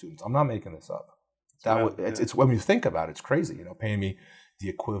 30 students. I'm not making this up. It's when you think about it, it's crazy. Paying me the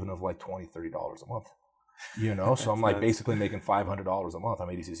equivalent of like $20, $30 a month. So I'm like basically making $500 a month. I'm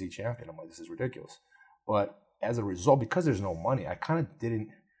ADCC champion. I'm like, this is ridiculous. But as a result, because there's no money, I kind of didn't.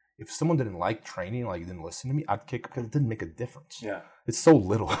 If someone didn't like training, like didn't listen to me, I'd kick because it didn't make a difference. Yeah, it's so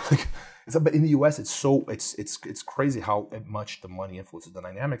little. But in the U.S., it's crazy how much the money influences the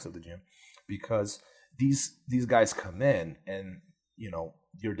dynamics of the gym, because these guys come in and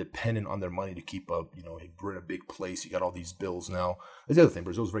you're dependent on their money to keep up. We're in a big place. You got all these bills now. That's the other thing.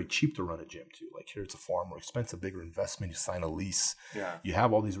 Brazil's very cheap to run a gym too. Like, here, it's a far more expensive, bigger investment. You sign a lease. Yeah, you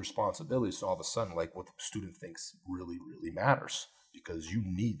have all these responsibilities. So all of a sudden, like, what the student thinks really, really matters, because you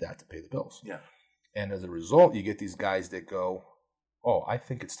need that to pay the bills. Yeah. And as a result, you get these guys that go, oh, I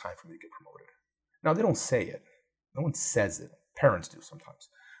think it's time for me to get promoted. Now, they don't say it. No one says it. Parents do sometimes.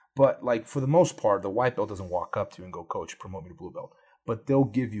 But, like, for the most part, the white belt doesn't walk up to you and go, coach, promote me to blue belt. But they'll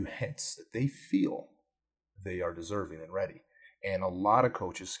give you hints that they feel they are deserving and ready. And a lot of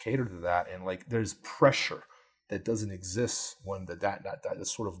coaches cater to that. And, like, there's pressure that doesn't exist when that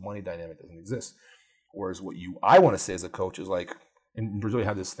sort of money dynamic doesn't exist. Whereas what I want to say as a coach is, like, in Brazil, you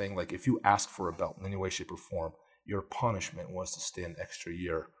have this thing, like, if you ask for a belt in any way, shape, or form, your punishment was to stay an extra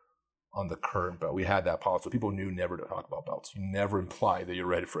year on the current belt. We had that policy. So people knew never to talk about belts. You never imply that you're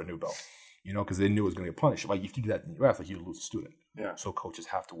ready for a new belt, because they knew it was going to get punished. Like, if you do that in the U.S., like, you lose a student. Yeah. So coaches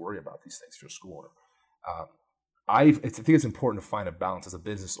have to worry about these things if you're a school owner. I think it's important to find a balance as a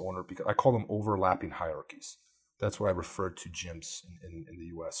business owner, because I call them overlapping hierarchies. That's what I refer to gyms in the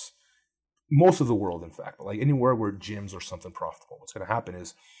U.S. Most of the world, in fact, but like anywhere where gyms are something profitable, what's going to happen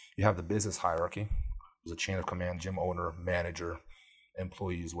is you have the business hierarchy. There's a chain of command: gym owner, manager,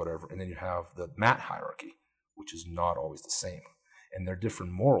 employees, whatever. And then you have the mat hierarchy, which is not always the same. And they're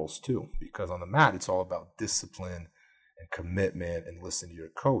different morals too, because on the mat, it's all about discipline and commitment and listen to your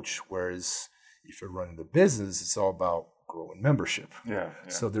coach. Whereas if you're running the business, it's all about growing membership. Yeah.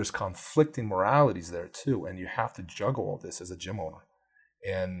 So there's conflicting moralities there too. And you have to juggle all this as a gym owner.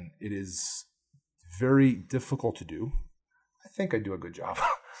 And it is very difficult to do. I think I do a good job.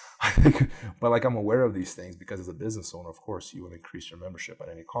 But like I'm aware of these things because as a business owner, of course, you want to increase your membership at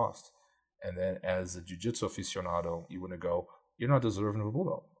any cost. And then as a jiu-jitsu aficionado, you want to go, you're not deserving of a blue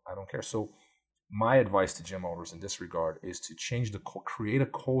belt. I don't care. So my advice to gym owners in this regard is to create a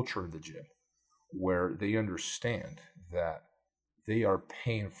culture in the gym where they understand that they are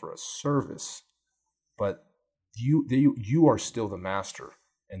paying for a service, but you are still the master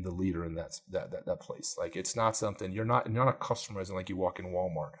and the leader in that place. Like it's not something you're not a customer, as in like you walk in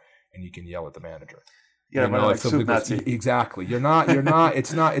Walmart and you can yell at the manager. Yeah, like soup Nazi. Exactly. You're not.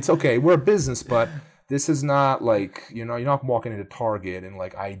 It's okay. We're a business, but this is not like you're not walking into Target and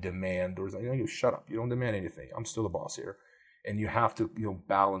like I demand or you shut up. You don't demand anything. I'm still the boss here, and you have to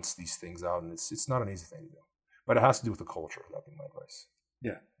balance these things out, and it's not an easy thing to do, but it has to do with the culture. That'd be my advice.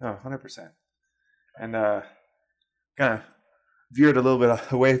 Yeah, no, 100%. And kind of veered a little bit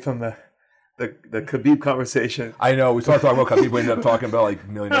away from the Khabib conversation. I know we started talking about Khabib. We ended up talking about like a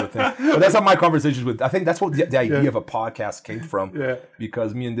million other things. But that's how my conversations with. I think that's what the idea of a podcast came from. Yeah.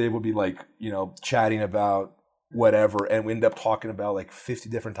 Because me and Dave would be like, chatting about whatever, and we end up talking about like 50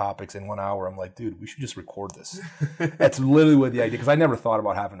 different topics in 1 hour. I'm like, dude, we should just record this. That's literally what the idea. Because I never thought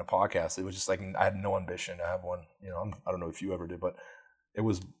about having a podcast. It was just like I had no ambition to have one. I don't know if you ever did, but it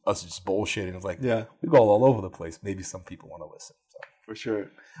was us just bullshitting. It's like, we go all over the place. Maybe some people want to listen. So. For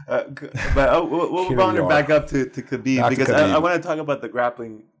sure. But we'll move on and back up to Khabib because I want to talk about the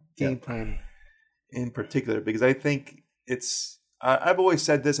grappling game plan in particular because I think it's I've always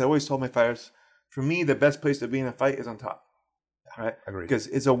said this. I always told my fighters, for me, the best place to be in a fight is on top. Right? Agreed. Because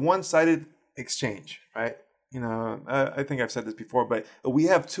it's a one-sided exchange, right? I think I've said this before, but we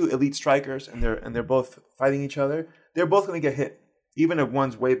have two elite strikers and they're both fighting each other. They're both going to get hit. Even if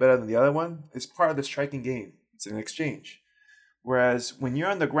one's way better than the other one, it's part of the striking game. It's an exchange. Whereas when you're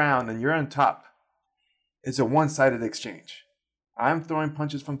on the ground and you're on top, it's a one-sided exchange. I'm throwing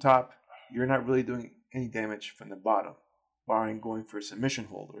punches from top. You're not really doing any damage from the bottom, barring going for a submission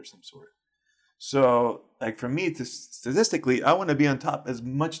hold or some sort. So, like for me, statistically, I want to be on top as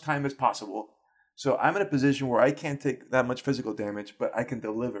much time as possible. So I'm in a position where I can't take that much physical damage, but I can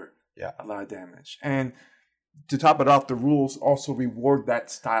deliver a lot of damage. And to top it off, the rules also reward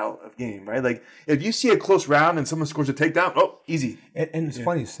that style of game, right? Like if you see a close round and someone scores a takedown, easy. And it's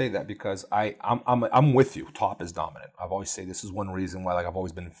funny you say that because I'm with you. Top is dominant. I've always said this is one reason why I've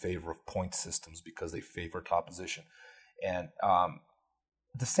always been in favor of point systems because they favor top position. And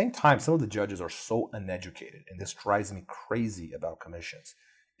at the same time, some of the judges are so uneducated, and this drives me crazy about commissions.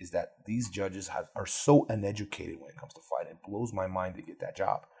 Is that these judges are so uneducated when it comes to fighting. It blows my mind to get that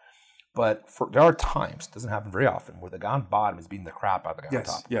job. But there are times, it doesn't happen very often, where the guy on bottom is beating the crap out of the guy on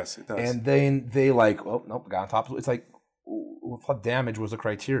top. Yes, it does. And then they nope, the guy on top. It's like, what damage was the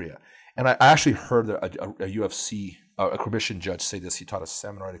criteria? And I actually heard a UFC, a commission judge say this. He taught a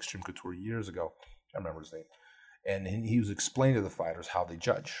seminar at Extreme Couture years ago. I remember his name. And he was explaining to the fighters how they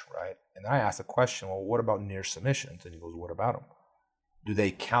judge, right? And I asked the question, well, what about near submissions? And he goes, what about them? Do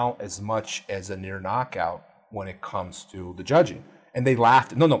they count as much as a near knockout when it comes to the judging? And they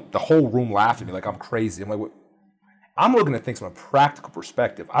laughed. No, the whole room laughed at me like I'm crazy. I'm like, what? I'm looking at things from a practical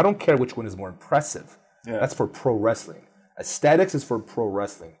perspective. I don't care which one is more impressive. Yeah. That's for pro wrestling. Aesthetics is for pro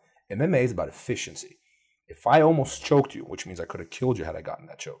wrestling. MMA is about efficiency. If I almost choked you, which means I could have killed you had I gotten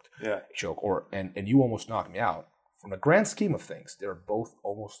that choke, and you almost knocked me out, from the grand scheme of things, they're both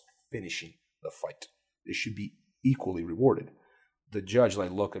almost finishing the fight. They should be equally rewarded. The judge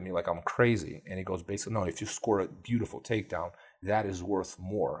look at me like I'm crazy, and he goes, basically, no, if you score a beautiful takedown, that is worth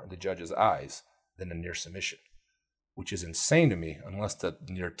more in the judge's eyes than a near submission, which is insane to me, unless the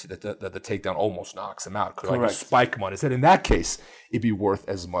takedown almost knocks him out. Could I just spike him on his head? In that case, it'd be worth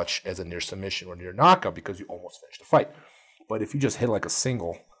as much as a near submission or near knockout because you almost finished the fight. But if you just hit like a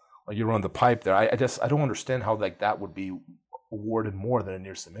single, or you run the pipe there, I don't understand how that would be awarded more than a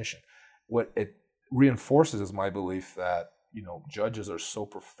near submission. What it reinforces is my belief that judges are so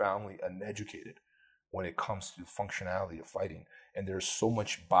profoundly uneducated when it comes to functionality of fighting, and there's so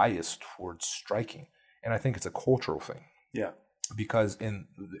much bias towards striking, and I think it's a cultural thing. Yeah, because in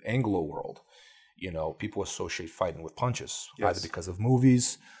the Anglo world, people associate fighting with punches, either because of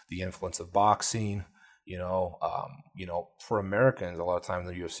movies, the influence of boxing. For Americans, a lot of time in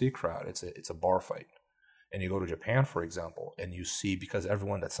the UFC crowd, it's a bar fight. And you go to Japan, for example, and you see, because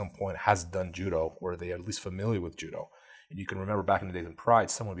everyone at some point has done judo, or they are at least familiar with judo. And you can remember back in the days in Pride,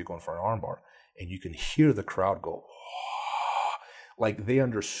 someone would be going for an armbar, and you can hear the crowd go, oh, Like they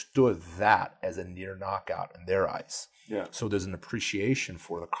understood that as a near knockout in their eyes. Yeah. So there's an appreciation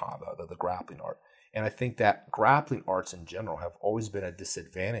for the grappling art. And I think that grappling arts in general have always been a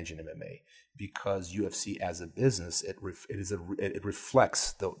disadvantage in MMA because UFC as a business, it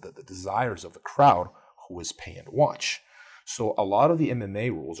reflects the desires of the crowd who is paying to watch. So a lot of the MMA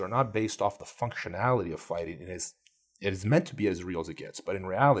rules are not based off the functionality of fighting. It is meant to be as real as it gets, but in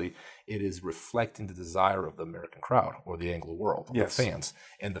reality, it is reflecting the desire of the American crowd or the Anglo world, the fans.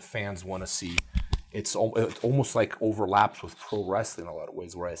 And the fans want to see, it almost like overlaps with pro wrestling in a lot of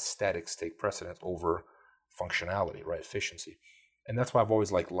ways, where aesthetics take precedence over functionality, right? Efficiency. And that's why I've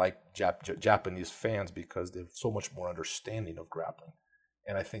always liked Japanese fans, because they're so much more understanding of grappling.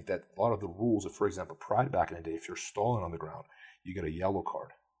 And I think that a lot of the rules of, for example, Pride back in the day, if you're stalling on the ground, you get a yellow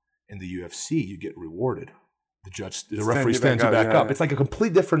card. In the UFC, you get rewarded. The referee stands you back up. Yeah. It's like a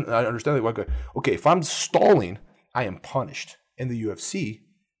complete different understanding. Okay, if I'm stalling, I am punished. In the UFC,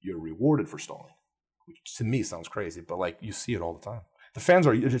 you're rewarded for stalling, which to me sounds crazy, but like you see it all the time. The fans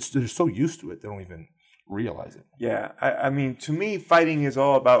they're so used to it, they don't even realize it. Yeah, I mean, to me, fighting is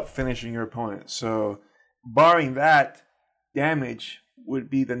all about finishing your opponent. So, barring that, damage would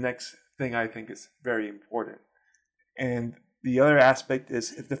be the next thing I think is very important. And the other aspect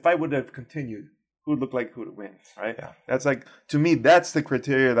is, if the fight would have continued, who would look like who would win, right? Yeah. That's like, to me, that's the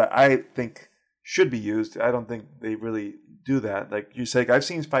criteria that I think should be used. I don't think they really do that. Like you said, I've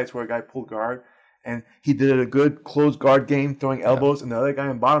seen fights where a guy pulled guard and he did a good closed guard game, throwing elbows, and the other guy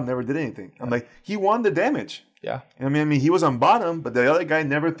on bottom never did anything. I'm like, he won the damage. Yeah. I mean, he was on bottom, but the other guy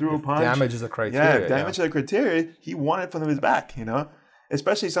never threw a punch. Damage is a criteria. Yeah, damage is a criteria. He won it from his back,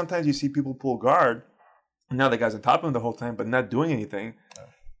 Especially sometimes you see people pull guard, and now the guy's on top of him the whole time, but not doing anything.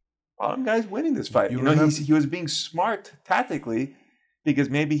 Bottom guy's winning this fight. He was being smart tactically, because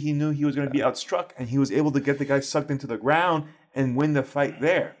maybe he knew he was going to be outstruck, and he was able to get the guy sucked into the ground and win the fight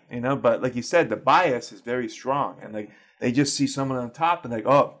there. But like you said, the bias is very strong, and like they just see someone on top and like,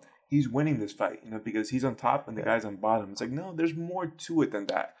 oh, he's winning this fight, because he's on top and the guy's on bottom. It's like, no, there's more to it than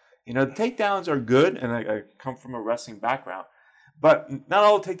that. The takedowns are good, and I come from a wrestling background, but not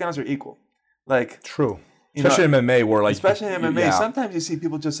all takedowns are equal. Like, true. Especially in MMA, where like sometimes you see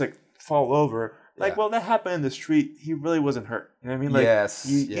people just like fall over. Like, well, that happened in the street. He really wasn't hurt. You know what I mean? Like,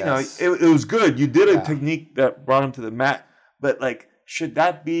 yes. It was good. You did a technique that brought him to the mat, but like, should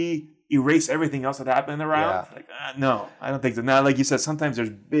that erase everything else that happened in the round? Yeah. Like, no, I don't think so. Now, like you said, sometimes there's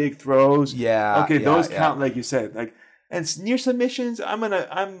big throws. Yeah. Okay, those count, like you said. Like, and near submissions,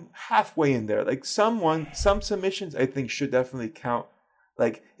 I'm halfway in there. Like some submissions, I think should definitely count.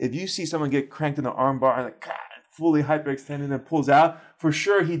 Like if you see someone get cranked in the armbar and like fully hyperextended and pulls out, for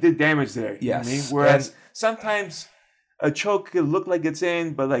sure he did damage there. Yes. You know what I mean? Whereas sometimes a choke could look like it's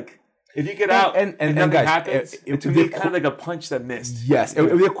in, but like if you get out and nothing guys, happens, it to me kind of like a punch that missed. Yes, it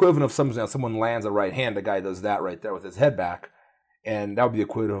would be the equivalent of someone lands a right hand, the guy does that right there with his head back, and that would be the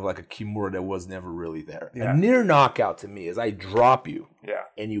equivalent of like a Kimura that was never really there. Yeah. A near knockout to me is I drop you,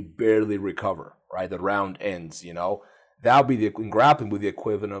 and you barely recover. Right, the round ends. That would be in grappling would be the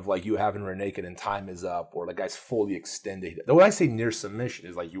equivalent of like you having rear naked and time is up, or the guy's fully extended. When I say near submission,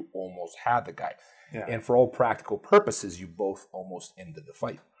 is like you almost had the guy. Yeah. And for all practical purposes, you both almost ended the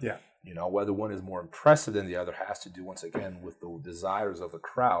fight. Yeah. Whether one is more impressive than the other has to do, once again, with the desires of the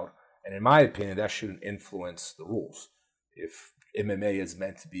crowd. And in my opinion, that shouldn't influence the rules. If MMA is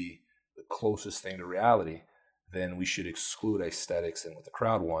meant to be the closest thing to reality, then we should exclude aesthetics and what the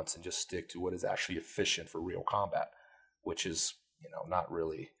crowd wants and just stick to what is actually efficient for real combat, which is, not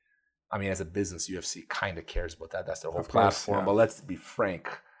really. I mean, as a business, UFC kind of cares about that. That's their whole platform. Yeah. But let's be frank,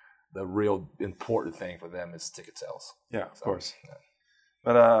 the real important thing for them is ticket sales. Yeah, of course. Yeah.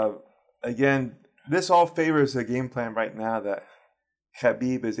 But again, this all favors a game plan right now that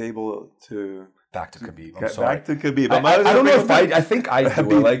Khabib is able to. Back to Khabib. I'm sorry. Back to Khabib. I don't know if I think I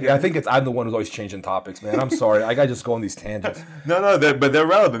do. Like I think I'm the one who's always changing topics, man. I'm sorry. I gotta just go on these tangents. No, but they're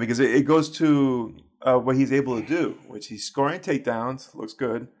relevant because it goes to what he's able to do, which he's scoring takedowns, looks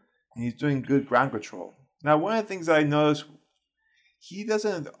good, and he's doing good ground control. Now, one of the things I noticed, he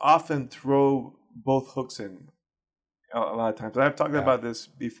doesn't often throw both hooks in a lot of times. I've talked about this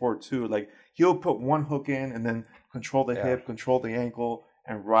before too. Like he'll put one hook in and then control the hip, control the ankle,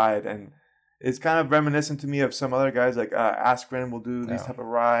 and ride. And it's kind of reminiscent to me of some other guys like Askren will do these type of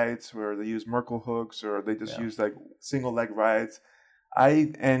rides where they use Merkle hooks or they just use like single leg rides.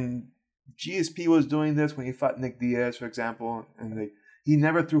 And GSP was doing this when he fought Nick Diaz, for example, and he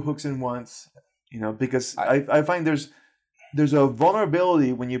never threw hooks in once, because I find there's a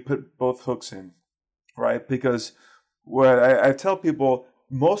vulnerability when you put both hooks in, right? Because what I tell people,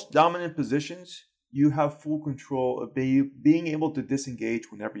 most dominant positions, you have full control of being able to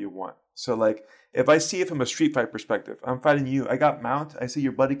disengage whenever you want. So like if I see it from a street fight perspective, I'm fighting you, I got mount, I see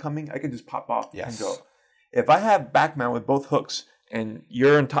your buddy coming, I can just pop off and go. If I have back mount with both hooks and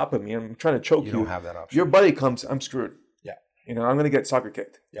you're on top of me, I'm trying to choke you. You don't have that option. Your buddy comes, I'm screwed. Yeah. I'm going to get soccer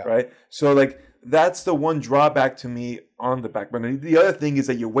kicked. Yeah. Right? So like that's the one drawback to me on the back. But the other thing is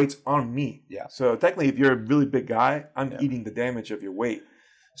that your weight's on me. Yeah. So technically if you're a really big guy, I'm eating the damage of your weight.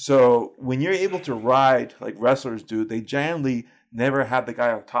 So when you're able to ride like wrestlers do, they generally never have the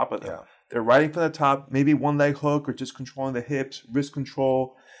guy on top of them. Yeah. They're riding from the top, maybe one leg hook or just controlling the hips, wrist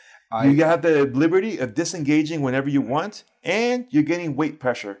control. You have the liberty of disengaging whenever you want, and you're getting weight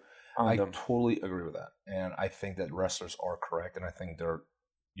pressure on them. I totally agree with that. And I think that wrestlers are correct. And I think they're,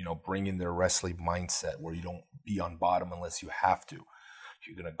 bringing their wrestling mindset where you don't be on bottom unless you have to.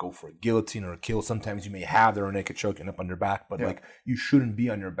 You're going to go for a guillotine or a kill. Sometimes you may have their naked choking up on your back, but like you shouldn't be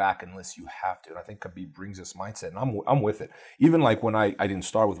on your back unless you have to. And I think Khabib brings this mindset, and I'm with it. Even like when I didn't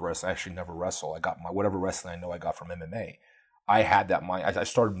start with wrestling, I actually never wrestle. I got my whatever wrestling I know I got from MMA. I had that mind. I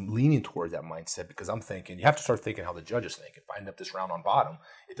started leaning towards that mindset because I'm thinking you have to start thinking how the judges think. If I end up this round on bottom,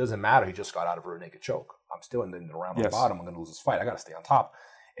 it doesn't matter. He just got out of a naked choke. I'm still in the round on bottom. I'm going to lose this fight. I got to stay on top.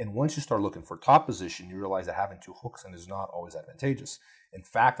 And once you start looking for top position, you realize that having two hooks in is not always advantageous. In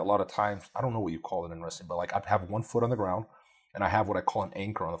fact, a lot of times, I don't know what you call it in wrestling, but like I'd have one foot on the ground and I have what I call an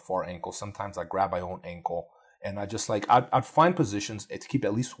anchor on the far ankle. Sometimes I grab my own ankle and I just like, I'd find positions to keep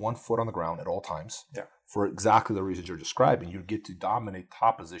at least one foot on the ground at all times for exactly the reasons you're describing. You get to dominate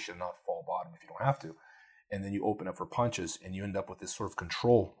top position, not fall bottom if you don't have to. And then you open up for punches and you end up with this sort of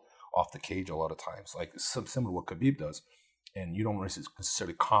control off the cage a lot of times, like similar to what Khabib does. And you don't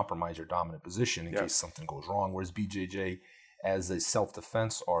necessarily compromise your dominant position in case something goes wrong. Whereas BJJ, as a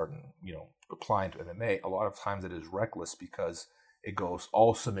self-defense art, and applying to MMA, a lot of times it is reckless because it goes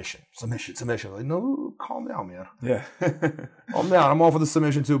all submission. Like, no, calm down, man. Yeah, calm down. I'm all for the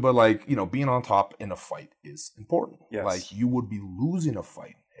submission too, but like being on top in a fight is important. Yes. Like you would be losing a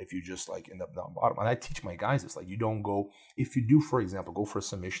fight if you just like end up down bottom. And I teach my guys this: like you don't go if you do, for example, go for a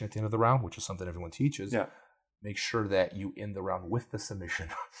submission at the end of the round, which is something everyone teaches. Yeah. Make sure that you end the round with the submission.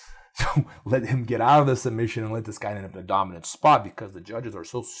 So let him get out of the submission and let this guy end up in a dominant spot because the judges are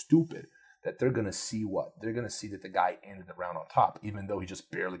so stupid that they're going to see what? They're going to see that the guy ended the round on top, even though he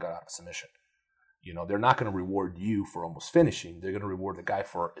just barely got out of submission. They're not going to reward you for almost finishing. They're going to reward the guy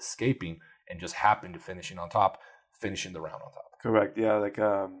for escaping and just happening to finishing on top, finishing the round on top. Correct. Yeah, like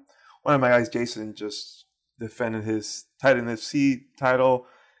one of my guys, Jason, just defended his Titan FC title.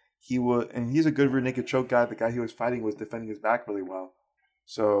 He's a good rear naked choke guy. The guy he was fighting was defending his back really well.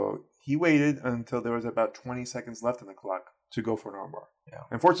 So he waited until there was about 20 seconds left on the clock to go for an armbar. Yeah.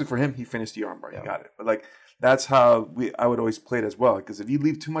 Unfortunately for him, he finished the armbar. He got it. But like that's how I would always play it as well. Because if you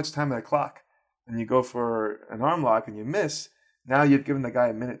leave too much time on the clock and you go for an arm lock and you miss, now you've given the guy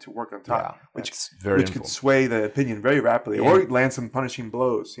a minute to work on top, which could sway the opinion very rapidly or land some punishing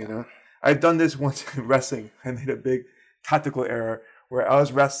blows. I've done this once in wrestling. I made a big tactical error where I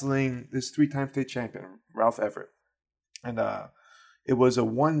was wrestling this 3-time state champion, Ralph Everett. And it was a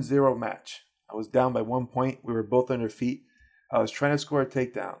 1-0 match. I was down by 1 point. We were both on our feet. I was trying to score a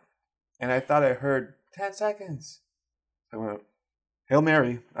takedown. And I thought I heard 10 seconds. I went, Hail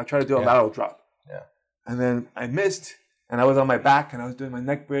Mary. I tried to do a lateral drop. Yeah. And then I missed. And I was on my back and I was doing my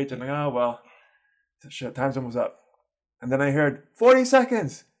neck bridge. I'm like, oh, well, time's almost up. And then I heard 40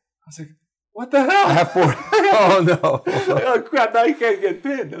 seconds. I was like, what the hell? I have 40. Oh, no. Oh, crap. Now you can't get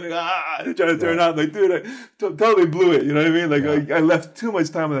pinned. I'm like, I'm trying to turn out. Like, dude, I totally blew it. You know what I mean? Like, I left too much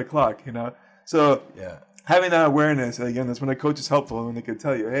time on the clock, So having that awareness, again, that's when a coach is helpful when they can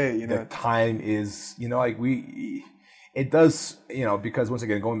tell you, hey, The time is, it does, because once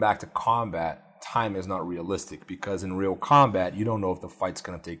again, going back to combat, time is not realistic because in real combat, you don't know if the fight's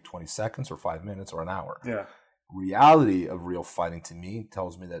going to take 20 seconds or 5 minutes or an hour. Yeah. Reality of real fighting to me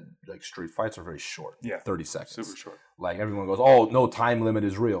tells me that like street fights are very short. 30 seconds. Super short. Like everyone goes, oh, no, time limit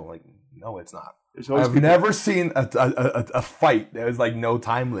is real. Like, no, it's not. I've never seen a fight that was like no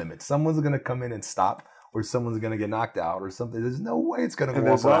time limit. Someone's going to come in and stop or someone's going to get knocked out or something. There's no way it's going to go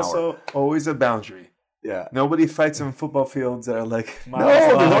over an hour. There's also always a boundary. Yeah. Nobody fights in football fields that are like miles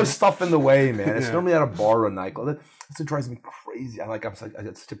long. There's always stuff in the way, man. It's normally at a bar or a nightclub. That's what drives me crazy.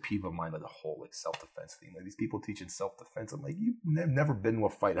 It's such a peeve of mine, like the whole like self-defense thing. Like these people teaching self-defense. I'm like, you've never been to a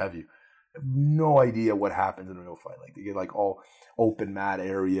fight, have you? You have no idea what happens in a real fight. Like they get like all open mat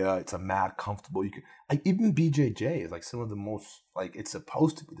area. It's a mat comfortable. You can even BJJ is like some of the most like it's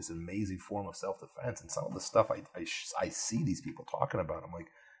supposed to be this amazing form of self-defense. And some of the stuff I see these people talking about, I'm like,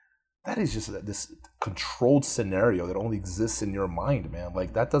 that is just this controlled scenario that only exists in your mind, man.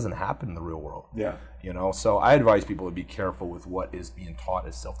 Like, that doesn't happen in the real world. Yeah. You know, so I advise people to be careful with what is being taught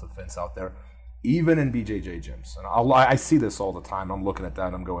as self-defense out there, even in BJJ gyms. And I see this all the time. I'm looking at that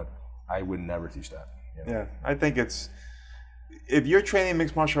and I'm going, I would never teach that. You know? Yeah, I think if you're training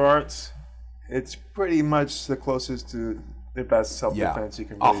mixed martial arts, it's pretty much the closest to the best self-defense you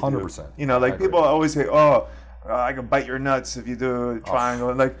can really 100%. do. You know, like people always say, oh, I can bite your nuts if you do a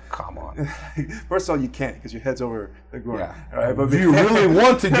triangle. Like, come on. First of all, you can't because your head's over the groin. Yeah. Right? But do you really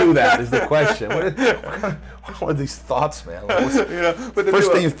want to do that is the question. What are these thoughts, man? Like, you know, but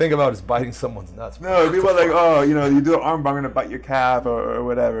first thing you think about is biting someone's nuts. No, people are like, oh, you know, you do an arm bar, I'm going to bite your calf or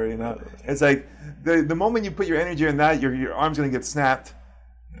whatever, you know. It's like the moment you put your energy in that, your arm's going to get snapped.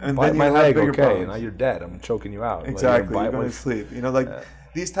 And bite then my you leg, have okay, problems. now you're dead. I'm choking you out. Exactly, like, you're going to sleep. You know, like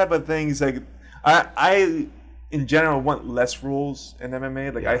these type of things, like I in general want less rules in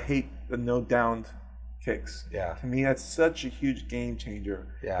MMA. Like I hate the no downed kicks. Yeah. To me, that's such a huge game changer.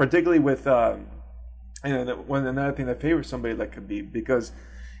 Yeah. Particularly with you know, another thing that favors somebody like Khabib, because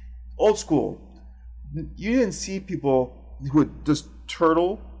old school, you didn't see people who would just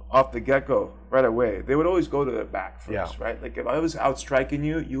turtle off the get-go right away. They would always go to the back first, right? Like if I was outstriking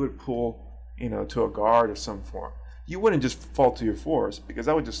you, you would pull, you know, to a guard of some form. You wouldn't just fall to your fours because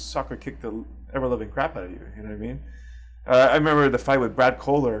I would just sucker kick the ever-living crap out of you. You know what I mean? I remember the fight with Brad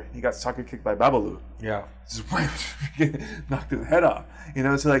Kohler. He got sucker kicked by Babalu. Yeah. Just knocked his head off. You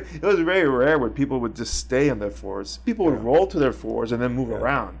know, so like it was very rare where people would just stay on their fours. People would roll to their fours and then move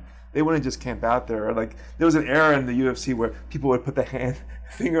around. They wouldn't just camp out there. Like there was an era in the UFC where people would put the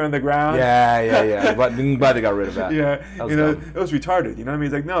finger on the ground. Yeah. But I'm glad they got rid of that. Yeah, you know, dumb. it was retarded. You know what I mean?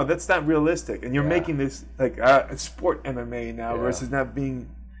 It's like, no, that's not realistic. And you're making this like a sport MMA now versus not being,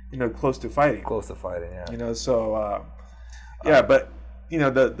 you know, close to fighting. Close to fighting, yeah. You know, so but you know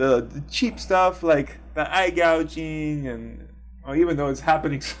the cheap stuff like the eye gouging and even though it's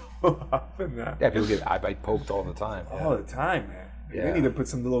happening so often now. Yeah, people get eye poked all the time. All the time, man. Yeah. They need to put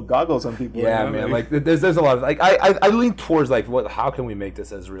some little goggles on people. Yeah, you know? man. Like there's a lot of like I lean towards like how can we make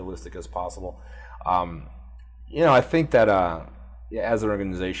this as realistic as possible? You know, I think that as an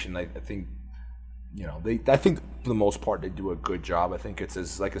organization, I think you know I think for the most part they do a good job. I think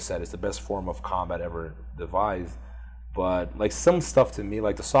it's like I said, it's the best form of combat ever devised. But like some stuff to me,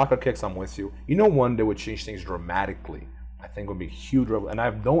 like the soccer kicks, I'm with you. You know, one that would change things dramatically. I think would be a huge, and I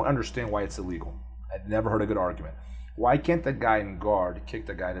don't understand why it's illegal. I've never heard a good argument. Why can't the guy in guard kick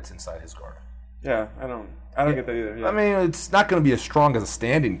the guy that's inside his guard? Yeah, I don't get that either. Yeah. I mean, it's not going to be as strong as a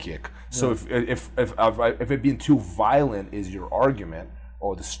standing kick. So if it being too violent is your argument,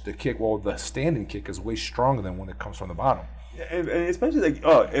 or the kick, well, the standing kick is way stronger than when it comes from the bottom. Yeah, and especially like,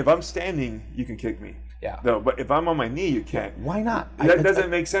 if I'm standing, you can kick me. Yeah. No, but if I'm on my knee, you can't. Why not? That doesn't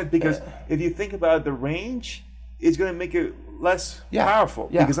make sense because if you think about the range, it's going to make it less powerful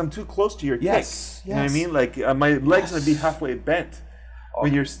because I'm too close to your kick. You know what I mean? Like my leg's going to be halfway bent.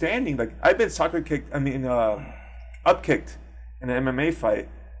 When you're standing, like I've been up kicked in an MMA fight.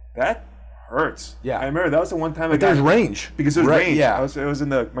 That hurts. Yeah. I remember that was the one time there's range. Because there's range. Yeah. It was in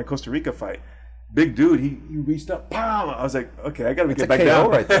my Costa Rica fight. Big dude, he reached up, pow! I was like, okay, I gotta get back down.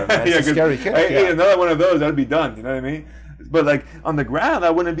 Right there, man. It's a scary kick. Another one of those, that'd be done. You know what I mean? But like on the ground, I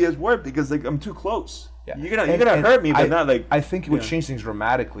wouldn't be as worried because like I'm too close. Yeah. You're gonna hurt me, but not like. I think it would change things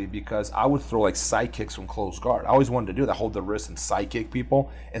dramatically because I would throw like side kicks from close guard. I always wanted to do that, hold the wrist and side kick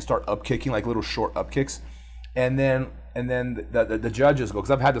people and start up kicking like little short up kicks, and then the judges go,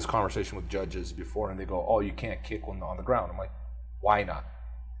 because I've had this conversation with judges before and they go, oh, you can't kick when on the ground. I'm like, why not?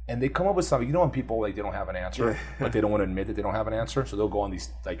 And they come up with something. You know when people like they don't have an answer, but they don't want to admit that they don't have an answer, so they'll go on these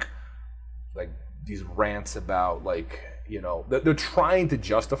like these rants about like, you know, they're trying to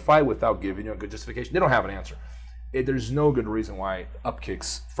justify without giving you a good justification. They don't have an answer. There's no good reason why up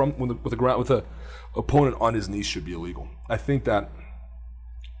kicks from with a opponent on his knees should be illegal. I think that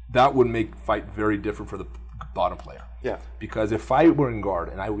would make fight very different for the bottom player. Yeah. Because if I were in guard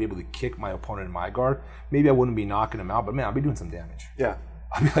and I would be able to kick my opponent in my guard, maybe I wouldn't be knocking him out, but man, I'd be doing some damage. Yeah.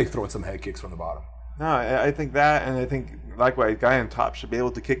 I'd be like throwing some head kicks from the bottom. No, I think that, and I think likewise, guy on top should be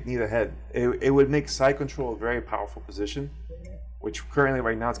able to kick knee to head. It would make side control a very powerful position, which currently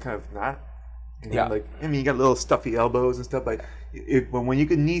right now it's kind of not. You know, like I mean, you got little stuffy elbows and stuff, but when you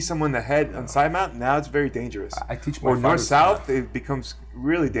can knee someone in the head on side mount, now it's very dangerous. I teach my north south, it becomes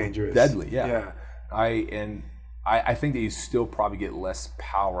really dangerous, deadly. Yeah. I think that you still probably get less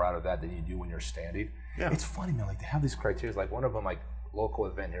power out of that than you do when you're standing. Yeah. It's funny, man. Like they have these criteria. Like one of them, like local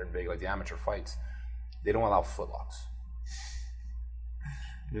event here in Vegas, like the amateur fights, they don't allow footlocks.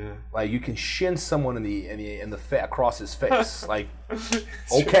 Yeah. Like you can shin someone in the across his face. Like,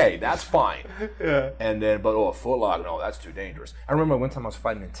 okay, that's fine. Yeah. And then, but a footlock, no, that's too dangerous. I remember one time I was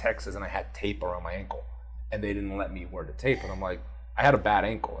fighting in Texas and I had tape around my ankle, and they didn't let me wear the tape. And I'm like, I had a bad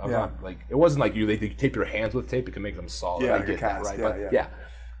ankle. I was not, like, it wasn't like they tape your hands with tape. It can make them solid. Yeah, I like get a cast. that, right? Yeah,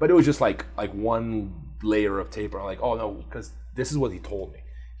 But it was just like one layer of tape. And I'm like, oh no, because this is what he told me.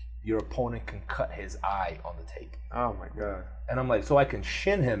 Your opponent can cut his eye on the tape. Oh my God. And I'm like, so I can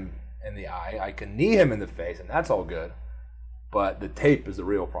shin him in the eye, I can knee him in the face, and that's all good. But the tape is the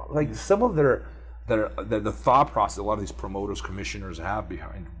real problem. Like some of the thought process a lot of these promoters, commissioners have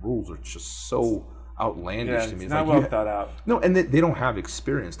behind rules are just so outlandish to me. It's not well thought out. No, and they don't have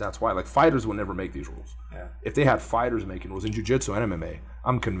experience. That's why. Like fighters will never make these rules. Yeah. If they had fighters making rules in jiu-jitsu and MMA,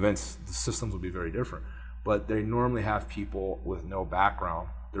 I'm convinced the systems would be very different. But they normally have people with no background.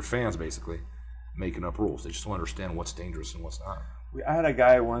 They're fans basically making up rules. They just don't understand what's dangerous and what's not. I had a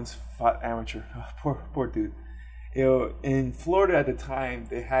guy once fought amateur. Oh, poor dude. In Florida at the time,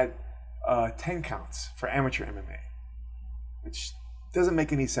 they had 10 counts for amateur MMA, which doesn't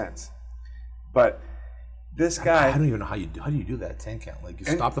make any sense. But this guy, I don't even know how do you do that 10 count? Like you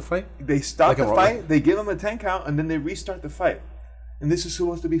stop the fight? They stop the fight. They give him a 10 count, and then they restart the fight. And this is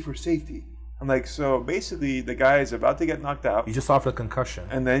supposed to be for safety. I'm like, so basically, the guy is about to get knocked out. You just offer a concussion,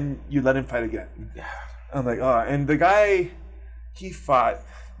 and then you let him fight again. Yeah. I'm like, oh, and the guy, he fought.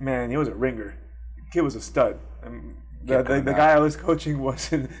 Man, he was a ringer. The kid was a stud. The guy I was coaching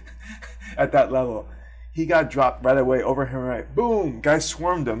wasn't at that level. He got dropped right away, over him right. Boom! Guy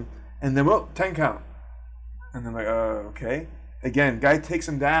swarmed him, and then 10 count. And I'm like, okay. Again, guy takes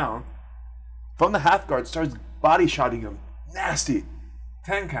him down from the half guard, starts body shotting him. Nasty.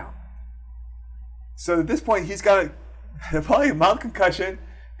 10 count. So at this point, he's got probably a mild concussion,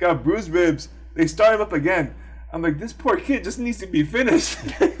 got bruised ribs. They start him up again. I'm like, this poor kid just needs to be finished.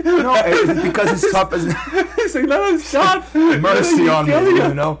 No, it's because he's tough. He's like, let him stop. Mercy on me,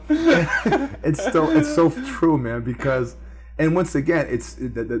 you know. It's so true, man. Because, and once again, it's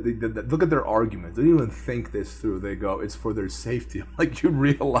look at their arguments. They don't even think this through. They go, it's for their safety. Like you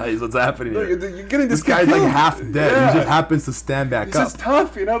realize what's happening here. You're getting this guy's like half dead. Yeah. He just happens to stand back up. It's just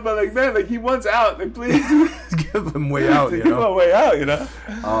tough, you know. But like, man, like he wants out. Like, please give him way out. Give him a way out, you know.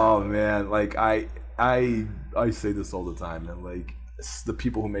 Oh man, like I say this all the time, and like the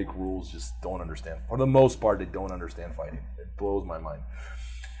people who make rules just don't understand. For the most part, they don't understand fighting. It blows my mind.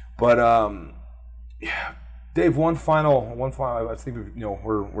 But yeah, Dave. One final. I think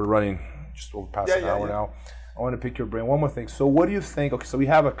we're running just over past an hour now. I want to pick your brain. One more thing. So, what do you think? Okay, so we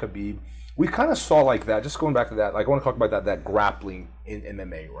have a Khabib. We kind of saw like that. Just going back to that. Like I want to talk about that grappling in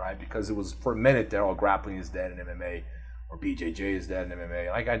MMA, right? Because it was for a minute there, all grappling is dead in MMA. Or BJJ is dead in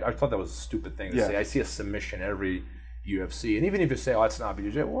MMA. Like I thought that was a stupid thing to say. I see a submission every UFC, and even if you say, "Oh, it's not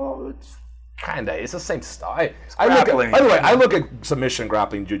BJJ," well, it's it's the same style. I look at submission,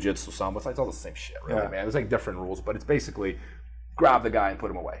 grappling, jiu-jitsu, sambo. It's all the same shit, really, man. There's like different rules, but it's basically grab the guy and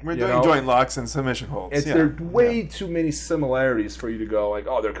put him away. We're doing joint locks and submission holds. There are way too many similarities for you to go like,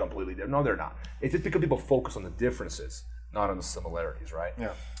 "Oh, they're completely different." No, they're not. It's just because people focus on the differences, not on the similarities, right?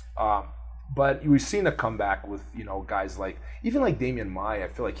 Yeah. But we've seen a comeback with guys like even like Damian Maia. I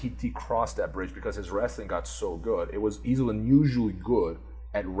feel like he crossed that bridge because his wrestling got so good. He's unusually good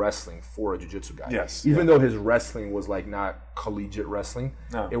at wrestling for a jiu-jitsu guy. Yes. Even though his wrestling was like not collegiate wrestling,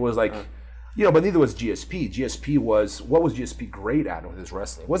 it was like but neither was GSP. What was GSP great at with his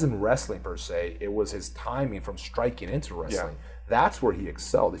wrestling? It wasn't wrestling per se. It was his timing from striking into wrestling. Yeah. That's where he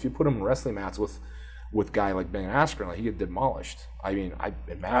excelled. If you put him in wrestling mats with guy like Ben Askren, like he get demolished. I mean, I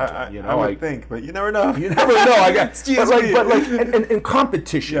imagine, I would think, but you never know. You never know. I guess, but in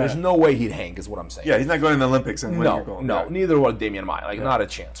competition, there's no way he'd hang. Is what I'm saying. Yeah, he's not going to the Olympics and winning gold. No, neither was Damian Maia. Like, not a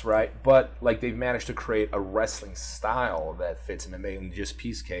chance, right? But like they've managed to create a wrestling style that fits MMA. In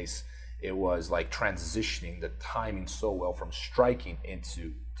GSP's case, it was like transitioning the timing so well from striking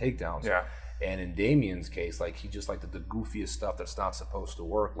into takedowns. Yeah. And in Damian's case, like he just like the goofiest stuff that's not supposed to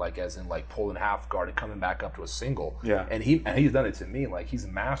work, like as in like pulling half guard and coming back up to a single. Yeah. And he's done it to me. Like he's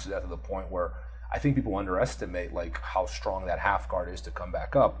mastered that to the point where I think people underestimate like how strong that half guard is to come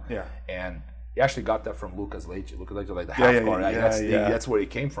back up. Yeah. And he actually got that from Lucas Leite. Lucas Leite, like the half guard. That's where he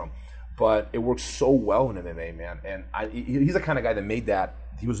came from. But it works so well in MMA, man. And he's the kind of guy that made that.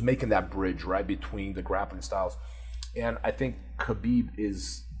 He was making that bridge right between the grappling styles. And I think Khabib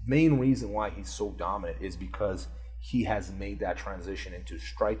is. Main reason why he's so dominant is because he has made that transition into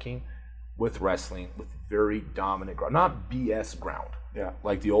striking with wrestling with very dominant ground, not BS ground. Yeah,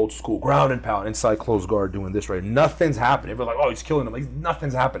 like the old school ground and pound inside closed guard doing this right. Nothing's happening. Everyone's like, "Oh, he's killing him." Like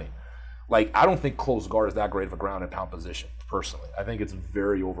nothing's happening. like, I don't think closed guard is that great of a ground and pound position, personally. I think it's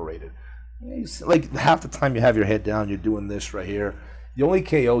very overrated. Like, half the time you have your head down, you're doing this right here. The only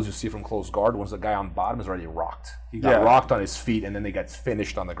KOs you see from closed guard was the guy on bottom is already rocked. He got rocked on his feet, and then they got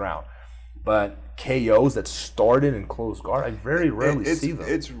finished on the ground. But KOs that started in closed guard, I very rarely see them.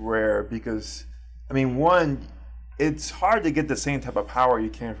 It's rare because, I mean, one, it's hard to get the same type of power you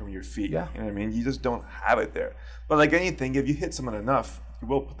can from your feet. Yeah. You know what I mean? You just don't have it there. But like anything, if you hit someone enough, you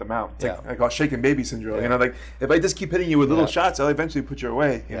will put them out. It's like shaken baby syndrome. Yeah. You know, like if I just keep hitting you with little shots, I'll eventually put you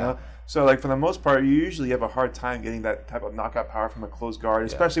away. You know? So like for the most part, you usually have a hard time getting that type of knockout power from a closed guard,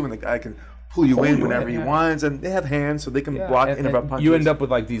 especially when the guy can pull you in whenever he wants, and they have hands, so they can block interrupt punches. You end up with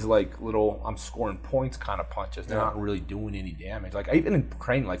like these like little I'm scoring points kind of punches. They're not really doing any damage. Like even in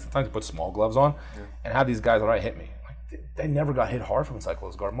training, like sometimes I put small gloves on and have these guys hit me. Like they never got hit hard from inside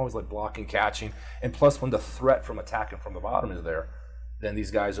closed guard. I'm always like blocking, catching, and plus when the threat from attacking from the bottom is there, then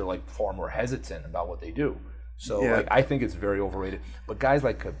these guys are like far more hesitant about what they do. So like I think it's very overrated. But guys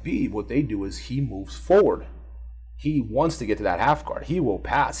like Khabib, what they do is he moves forward. He wants to get to that half guard. He will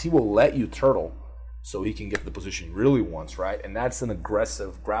pass. He will let you turtle so he can get to the position he really wants, right? And that's an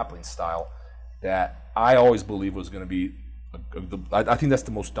aggressive grappling style that I always believe was going to be, I think that's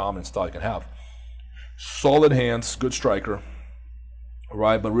the most dominant style you can have. Solid hands, good striker,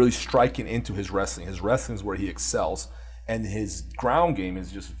 right? But really striking into his wrestling. His wrestling is where he excels. And his ground game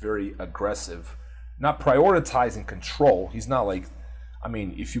is just very aggressive. Not prioritizing control. He's not like, I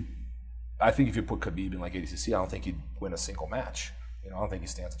think if you put Khabib in like ADCC, I don't think he'd win a single match. I don't think he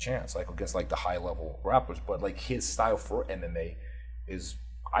stands a chance like against like the high level grapplers. But like his style for MMA is,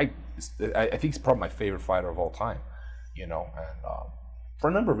 I think he's probably my favorite fighter of all time. And for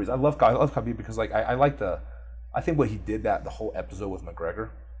a number of reasons, I love Khabib because like I think what he did the whole episode with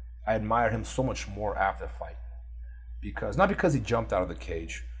McGregor, I admire him so much more after the fight not because he jumped out of the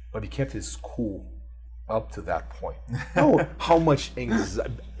cage, but he kept his cool up to that point. How much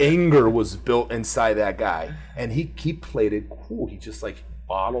anger was built inside that guy, and he played it cool. He just like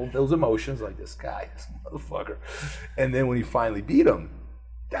bottled those emotions, like this motherfucker. And then when he finally beat him,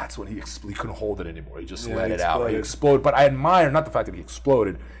 that's when he couldn't hold it anymore. He just let it out. He exploded. But I admire not the fact that he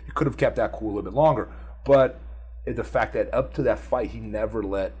exploded. He could have kept that cool a little bit longer, but the fact that up to that fight, he never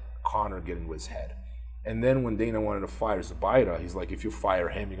let Conor get into his head. And then when Dana wanted to fire Zubaida, he's like, if you fire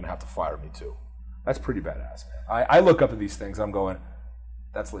him, you're gonna have to fire me too. That's pretty badass, man. I look up at these things, I'm going,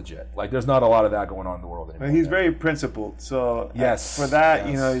 that's legit. Like, there's not a lot of that going on in the world anymore. He's very principled, so for that,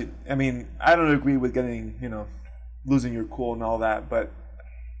 I don't agree with getting, losing your cool and all that, but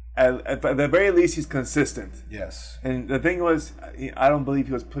at the very least, he's consistent. Yes. And the thing was, I don't believe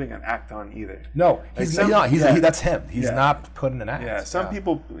he was putting an act on either. No, he's not. That's him. He's not putting an act. Yeah, some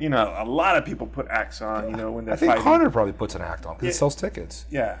people, a lot of people put acts on, when they're fighting. I think fighting. Conor probably puts an act on because he sells tickets.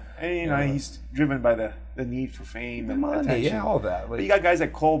 Yeah, and he's driven by the need for fame and money, attention. all that. But you got guys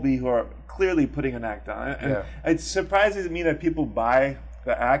like Colby who are clearly putting an act on. And it surprises me that people buy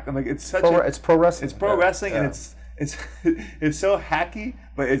the act. I'm like, it's pro wrestling. It's pro wrestling, and it's so hacky,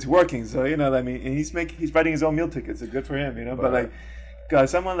 but it's working. So and he's writing his own meal tickets. So good for him, But like,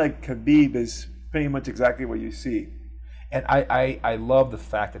 someone like Khabib is pretty much exactly what you see. And I love the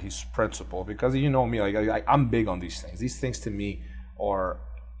fact that he's principled because me, like I'm big on these things. These things to me are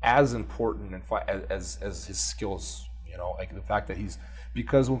as important as his skills. Like the fact that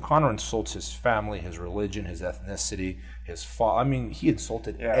because when Conor insults his family, his religion, his ethnicity, his he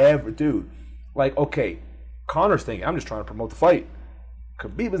insulted every dude. Like, okay, Conor's thinking, I'm just trying to promote the fight.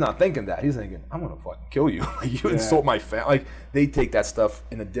 Khabib is not thinking that. He's thinking, I'm gonna fucking kill you. Like, you insult my family. Like, they take that stuff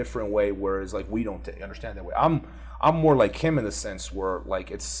in a different way, whereas like we don't understand that way. I'm more like him in the sense where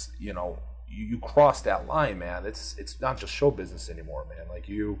like it's you cross that line, man. It's not just show business anymore, man. Like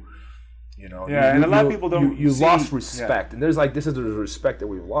and a lot of people don't. You lost respect, and there's like this is the respect that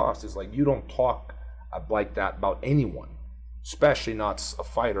we've lost. It's like you don't talk like that about anyone, especially not a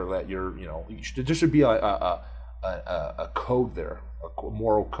fighter that there should be a code there, a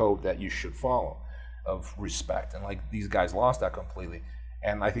moral code that you should follow of respect, and like these guys lost that completely.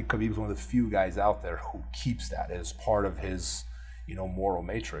 And I think Khabib is one of the few guys out there who keeps that as part of his moral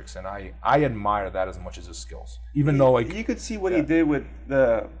matrix, and I admire that as much as his skills. Even though like you could see what he did with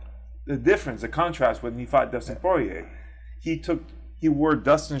the difference, the contrast when he fought Dustin Poirier. He wore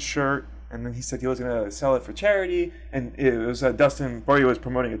Dustin's shirt, and then he said he was going to sell it for charity, and it was Dustin Poirier was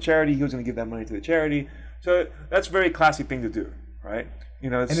promoting a charity. He was going to give that money to the charity. So that's a very classy thing to do, right?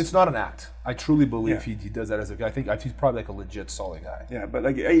 And it's not an act. I truly believe he does that as a guy. I think he's probably like a legit solid guy. Yeah, but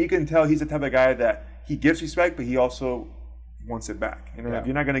like you can tell he's the type of guy that he gives respect, but he also wants it back. If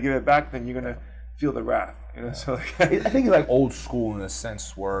you're not going to give it back, then you're going to feel the wrath. So like, I think he's like old school in a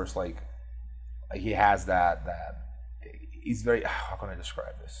sense where it's like Like he has that he's very, how can I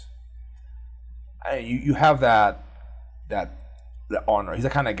describe this? You have that honor. He's the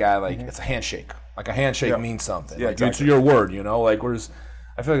kind of guy like it's a handshake. Like a handshake means something. Yeah, like exactly. It's your word, you know. Like whereas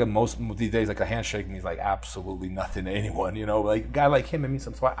I feel like most these days, like a handshake means like absolutely nothing to anyone, you know. Like a guy like him, it means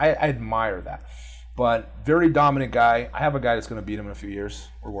something. So I admire that. But very dominant guy. I have a guy that's going to beat him in a few years.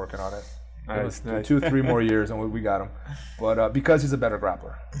 We're working on it. Nice. 2-3 more years, and we got him. But because he's a better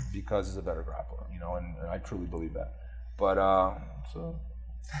grappler, you know, and I truly believe that. But so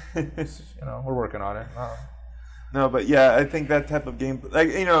you know, we're working on it. No, but yeah, I think that type of game, like,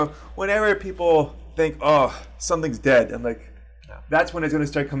 you know, whenever people think, oh, something's dead, I'm like, that's when it's going to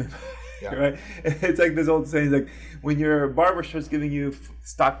start coming back, right? It's like this old saying, like, when your barber starts giving you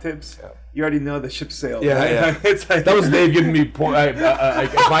stock tips, you already know the ship sailed. Yeah, right? yeah. It's like, that was Dave giving me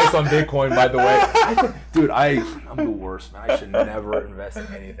advice on Bitcoin, by the way. Dude, I'm the worst, man. I should never invest in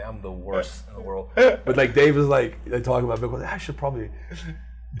anything. I'm the worst in the world. But like Dave is like, they talk about Bitcoin, I should probably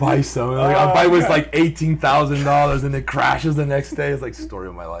buy some. Like, I'll buy was like $18,000 and it crashes the next day. It's like story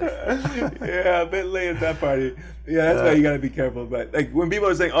of my life. Yeah, a bit late at that party. Yeah, that's why you gotta be careful. But like when people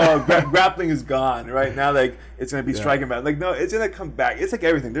are saying, "Oh, grappling is gone," right now, like it's gonna be striking back. Like no, it's gonna come back. It's like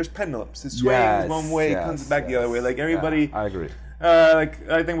everything. There's pendulums. It swings one way, it comes back the other way. Like everybody. I agree. Like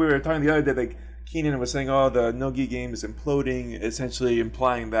I think we were talking the other day. Like Keenan was saying, "Oh, the no-gi game is imploding," essentially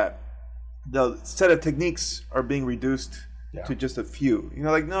implying that the set of techniques are being reduced to just a few. You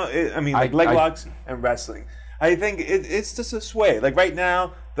know, like no, leg locks and wrestling. I think it's just a sway. Like right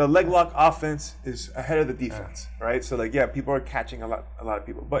now, the leg lock offense is ahead of the defense, right? So like, people are catching a lot of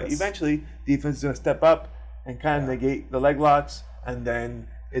people. But eventually, defense is going to step up and kind of negate the leg locks, and then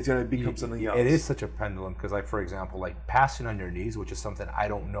it's going to become something else. It is such a pendulum because, like, for example, like passing on your knees, which is something I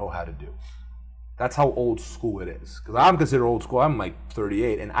don't know how to do. That's how old school it is. Because I'm considered old school. I'm like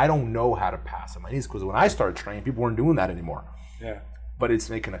 38, and I don't know how to pass on my knees because when I started training, people weren't doing that anymore. Yeah. But it's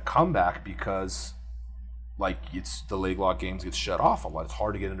making a comeback because, like, it's the leg lock games get shut off a lot. It's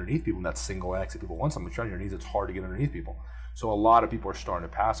hard to get underneath people in that single X. If people want something on your knees, it's hard to get underneath people. So a lot of people are starting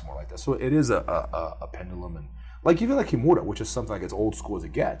to pass more like that. So it is a pendulum, and like even like Kimura, which is something like as old school as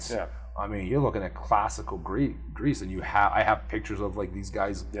it gets. Yeah. I mean, you're looking at classical Greece, and I have pictures of like these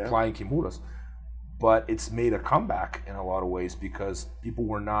guys playing Kimuras, but it's made a comeback in a lot of ways because people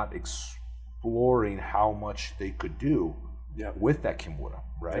were not exploring how much they could do with that Kimura,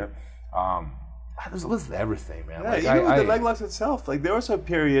 right? Yeah. It was everything, man. Yeah, like, even with the leg locks itself, like there was a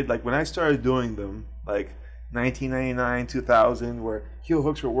period, like when I started doing them, like 1999, 2000, where heel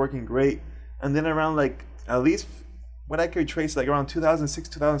hooks were working great, and then around like at least what I could trace, like around 2006,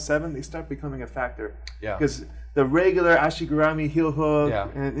 2007, they start becoming a factor. Yeah. Because the regular Ashigurami heel hook,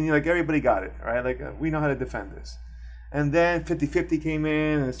 and like everybody got it, right? Like we know how to defend this. And then 50-50 came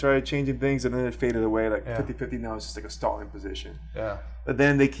in and started changing things, and then it faded away. Like 50-50 now is just like a stalling position. Yeah. But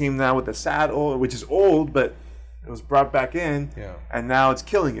then they came now with the saddle, which is old, but it was brought back in, and now it's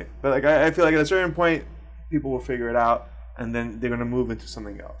killing it. But like I feel like at a certain point, people will figure it out, and then they're gonna move into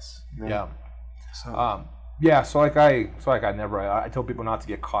something else. You know? Yeah. So I tell people not to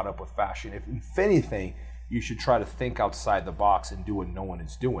get caught up with fashion. If anything, you should try to think outside the box and do what no one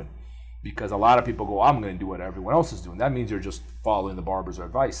is doing. Because a lot of people go, I'm going to do what everyone else is doing. That means you're just following the barber's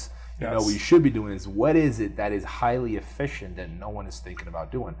advice. You know, what you should be doing is, what is it that is highly efficient that no one is thinking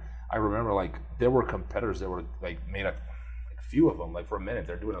about doing? I remember, like, there were competitors that were, like, made a few of them, like, for a minute,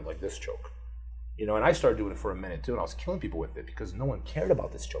 they're doing it like this choke. You know, and I started doing it for a minute, too, and I was killing people with it because no one cared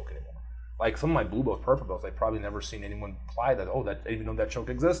about this choke anymore. Like, some of my blue belts, purple belts, I've probably never seen anyone apply that, I didn't even know that choke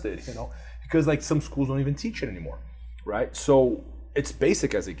existed, you know? Because, like, some schools don't even teach it anymore, right? So it's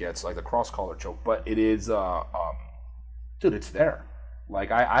basic as it gets, like the cross collar choke, but it is, dude, it's there.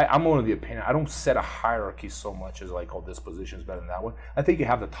 Like I'm one of the opinion, I don't set a hierarchy so much as like, oh, this position is better than that one. I think you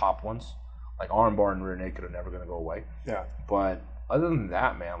have the top ones, like armbar and rear naked are never going to go away. Yeah. But other than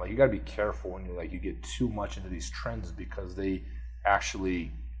that, man, like you got to be careful when you get too much into these trends because they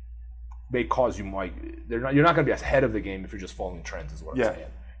actually may cause you you're not going to be ahead of the game if you're just following trends, is what I'm saying.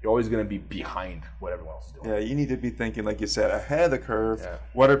 You're always going to be behind what everyone else is doing. Yeah, you need to be thinking, like you said, ahead of the curve. Yeah.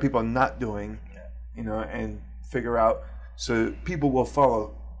 What are people not doing? Yeah. You know, and figure out so people will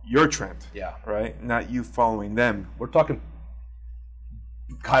follow your trend. Yeah. Right? Not you following them. We're talking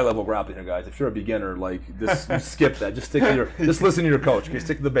high level grappling here, guys. If you're a beginner, like just skip that. Just stick to just listen to your coach. Okay,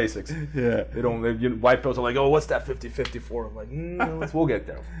 stick to the basics. Yeah. White belts are like, oh, what's that 50-50 for? I'm like, we'll get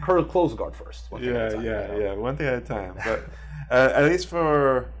there. Close guard first. One thing at a time, one thing at a time. But at least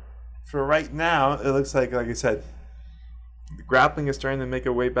for right now, it looks like I said, the grappling is starting to make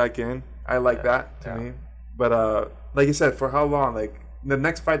a way back in. I like that to me. But like you said, for how long? Like the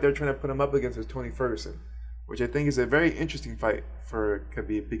next fight they're trying to put him up against is Tony Ferguson, which I think is a very interesting fight for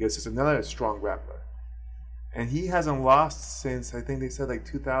Khabib because it's another strong grappler. And he hasn't lost since, I think they said, like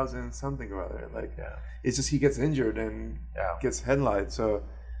 2000 something or other. Like, it's just he gets injured and gets headlined. So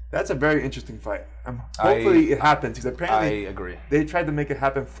that's a very interesting fight. Hopefully it happens because apparently I agree. They tried to make it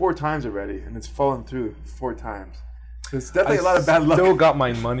happen 4 times already, and it's fallen through 4 times. So it's definitely a lot of bad luck. I still got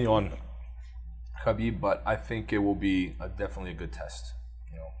my money on Khabib, but I think it will be definitely a good test.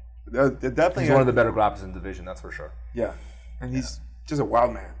 Definitely, he's one of the better grapplers in the division, that's for sure. Yeah, and he's just a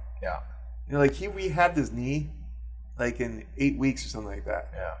wild man. Yeah. Like he rehabbed his knee like in 8 weeks or something like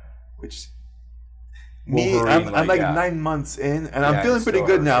that. Yeah. Which Wolverine, I'm like 9 months in, and I'm feeling pretty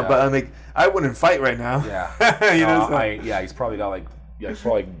good now. But I'm like, I wouldn't fight right now. Yeah. He's probably got like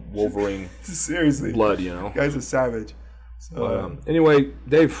Wolverine. Seriously, blood. Guy's a savage. So anyway,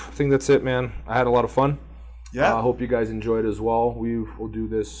 Dave, I think that's it, man. I had a lot of fun. Yeah. I hope you guys enjoyed as well. We will do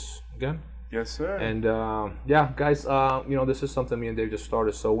this again. Yes, sir. And guys, this is something me and Dave just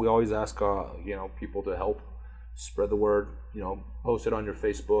started, so we always ask people to help spread the word. Post it on your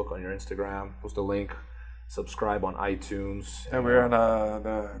Facebook, on your Instagram, post a link, subscribe on iTunes. And we're on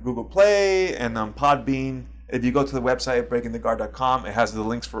the Google Play and on Podbean. If you go to the website breakingtheguard.com, it has the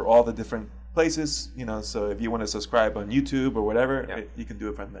links for all the different places. So if you want to subscribe on YouTube or whatever, you can do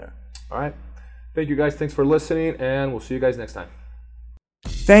it from there. All right. Thank you guys. Thanks for listening, and we'll see you guys next time.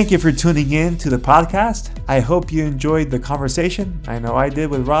 Thank you for tuning in to the podcast. I hope you enjoyed the conversation. I know I did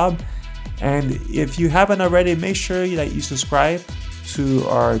with Rob. And if you haven't already, make sure that you subscribe to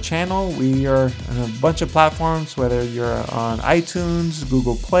our channel. We are on a bunch of platforms, whether you're on iTunes,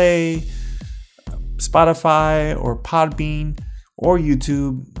 Google Play, Spotify, or Podbean, or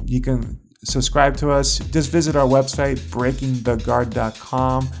YouTube. You can subscribe to us. Just visit our website,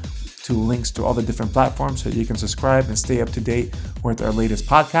 breakingtheguard.com, to links to all the different platforms so you can subscribe and stay up to date with our latest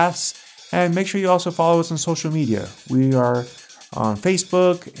podcasts. And make sure you also follow us on social media. We are on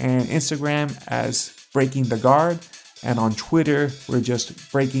Facebook and Instagram as Breaking the Guard, and on Twitter, we're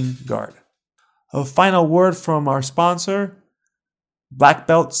just Breaking Guard. A final word from our sponsor, Black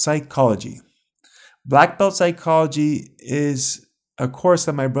Belt Psychology. Black Belt Psychology is a course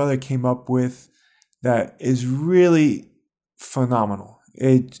that my brother came up with that is really phenomenal.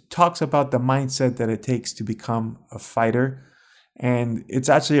 It talks about the mindset that it takes to become a fighter. And it's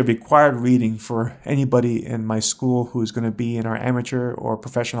actually a required reading for anybody in my school who's going to be in our amateur or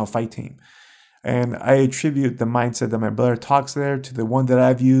professional fight team. And I attribute the mindset that my brother talks there to the one that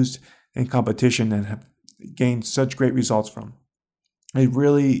I've used in competition and have gained such great results from. It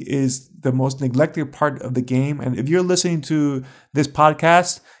really is the most neglected part of the game. And if you're listening to this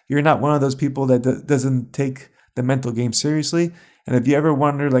podcast, you're not one of those people that doesn't take the mental game seriously. And if you ever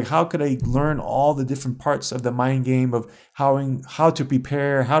wonder, like, how could I learn all the different parts of the mind game of how to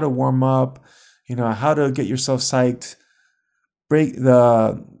prepare, how to warm up, how to get yourself psyched,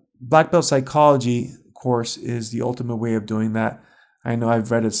 the Black Belt Psychology course is the ultimate way of doing that. I know I've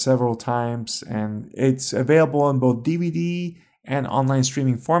read it several times, and it's available in both DVD and online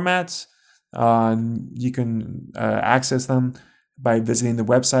streaming formats. You can access them by visiting the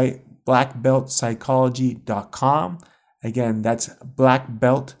website blackbeltpsychology.com. Again, that's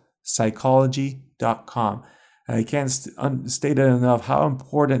blackbeltpsychology.com. I can't state it enough how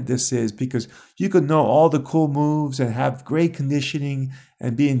important this is, because you could know all the cool moves and have great conditioning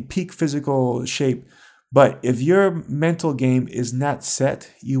and be in peak physical shape. But if your mental game is not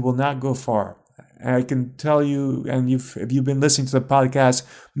set, you will not go far. I can tell you, and if you've been listening to the podcast,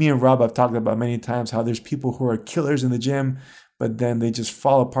 me and Rob have talked about many times how there's people who are killers in the gym, but then they just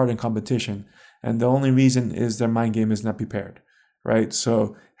fall apart in competition. And the only reason is their mind game is not prepared, right?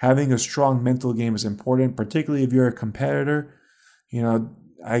 So having a strong mental game is important, particularly if you're a competitor.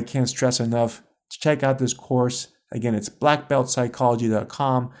 I can't stress enough to check out this course. Again, it's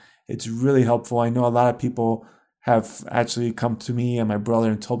blackbeltpsychology.com. It's really helpful. I know a lot of people have actually come to me and my brother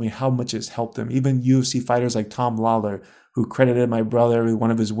and told me how much it's helped them. Even UFC fighters like Tom Lawler, who credited my brother with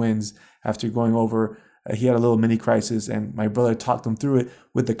one of his wins after going over. He had a little mini crisis, and my brother talked him through it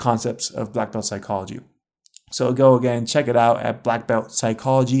with the concepts of Black Belt Psychology. So go again, check it out at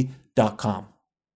blackbeltpsychology.com.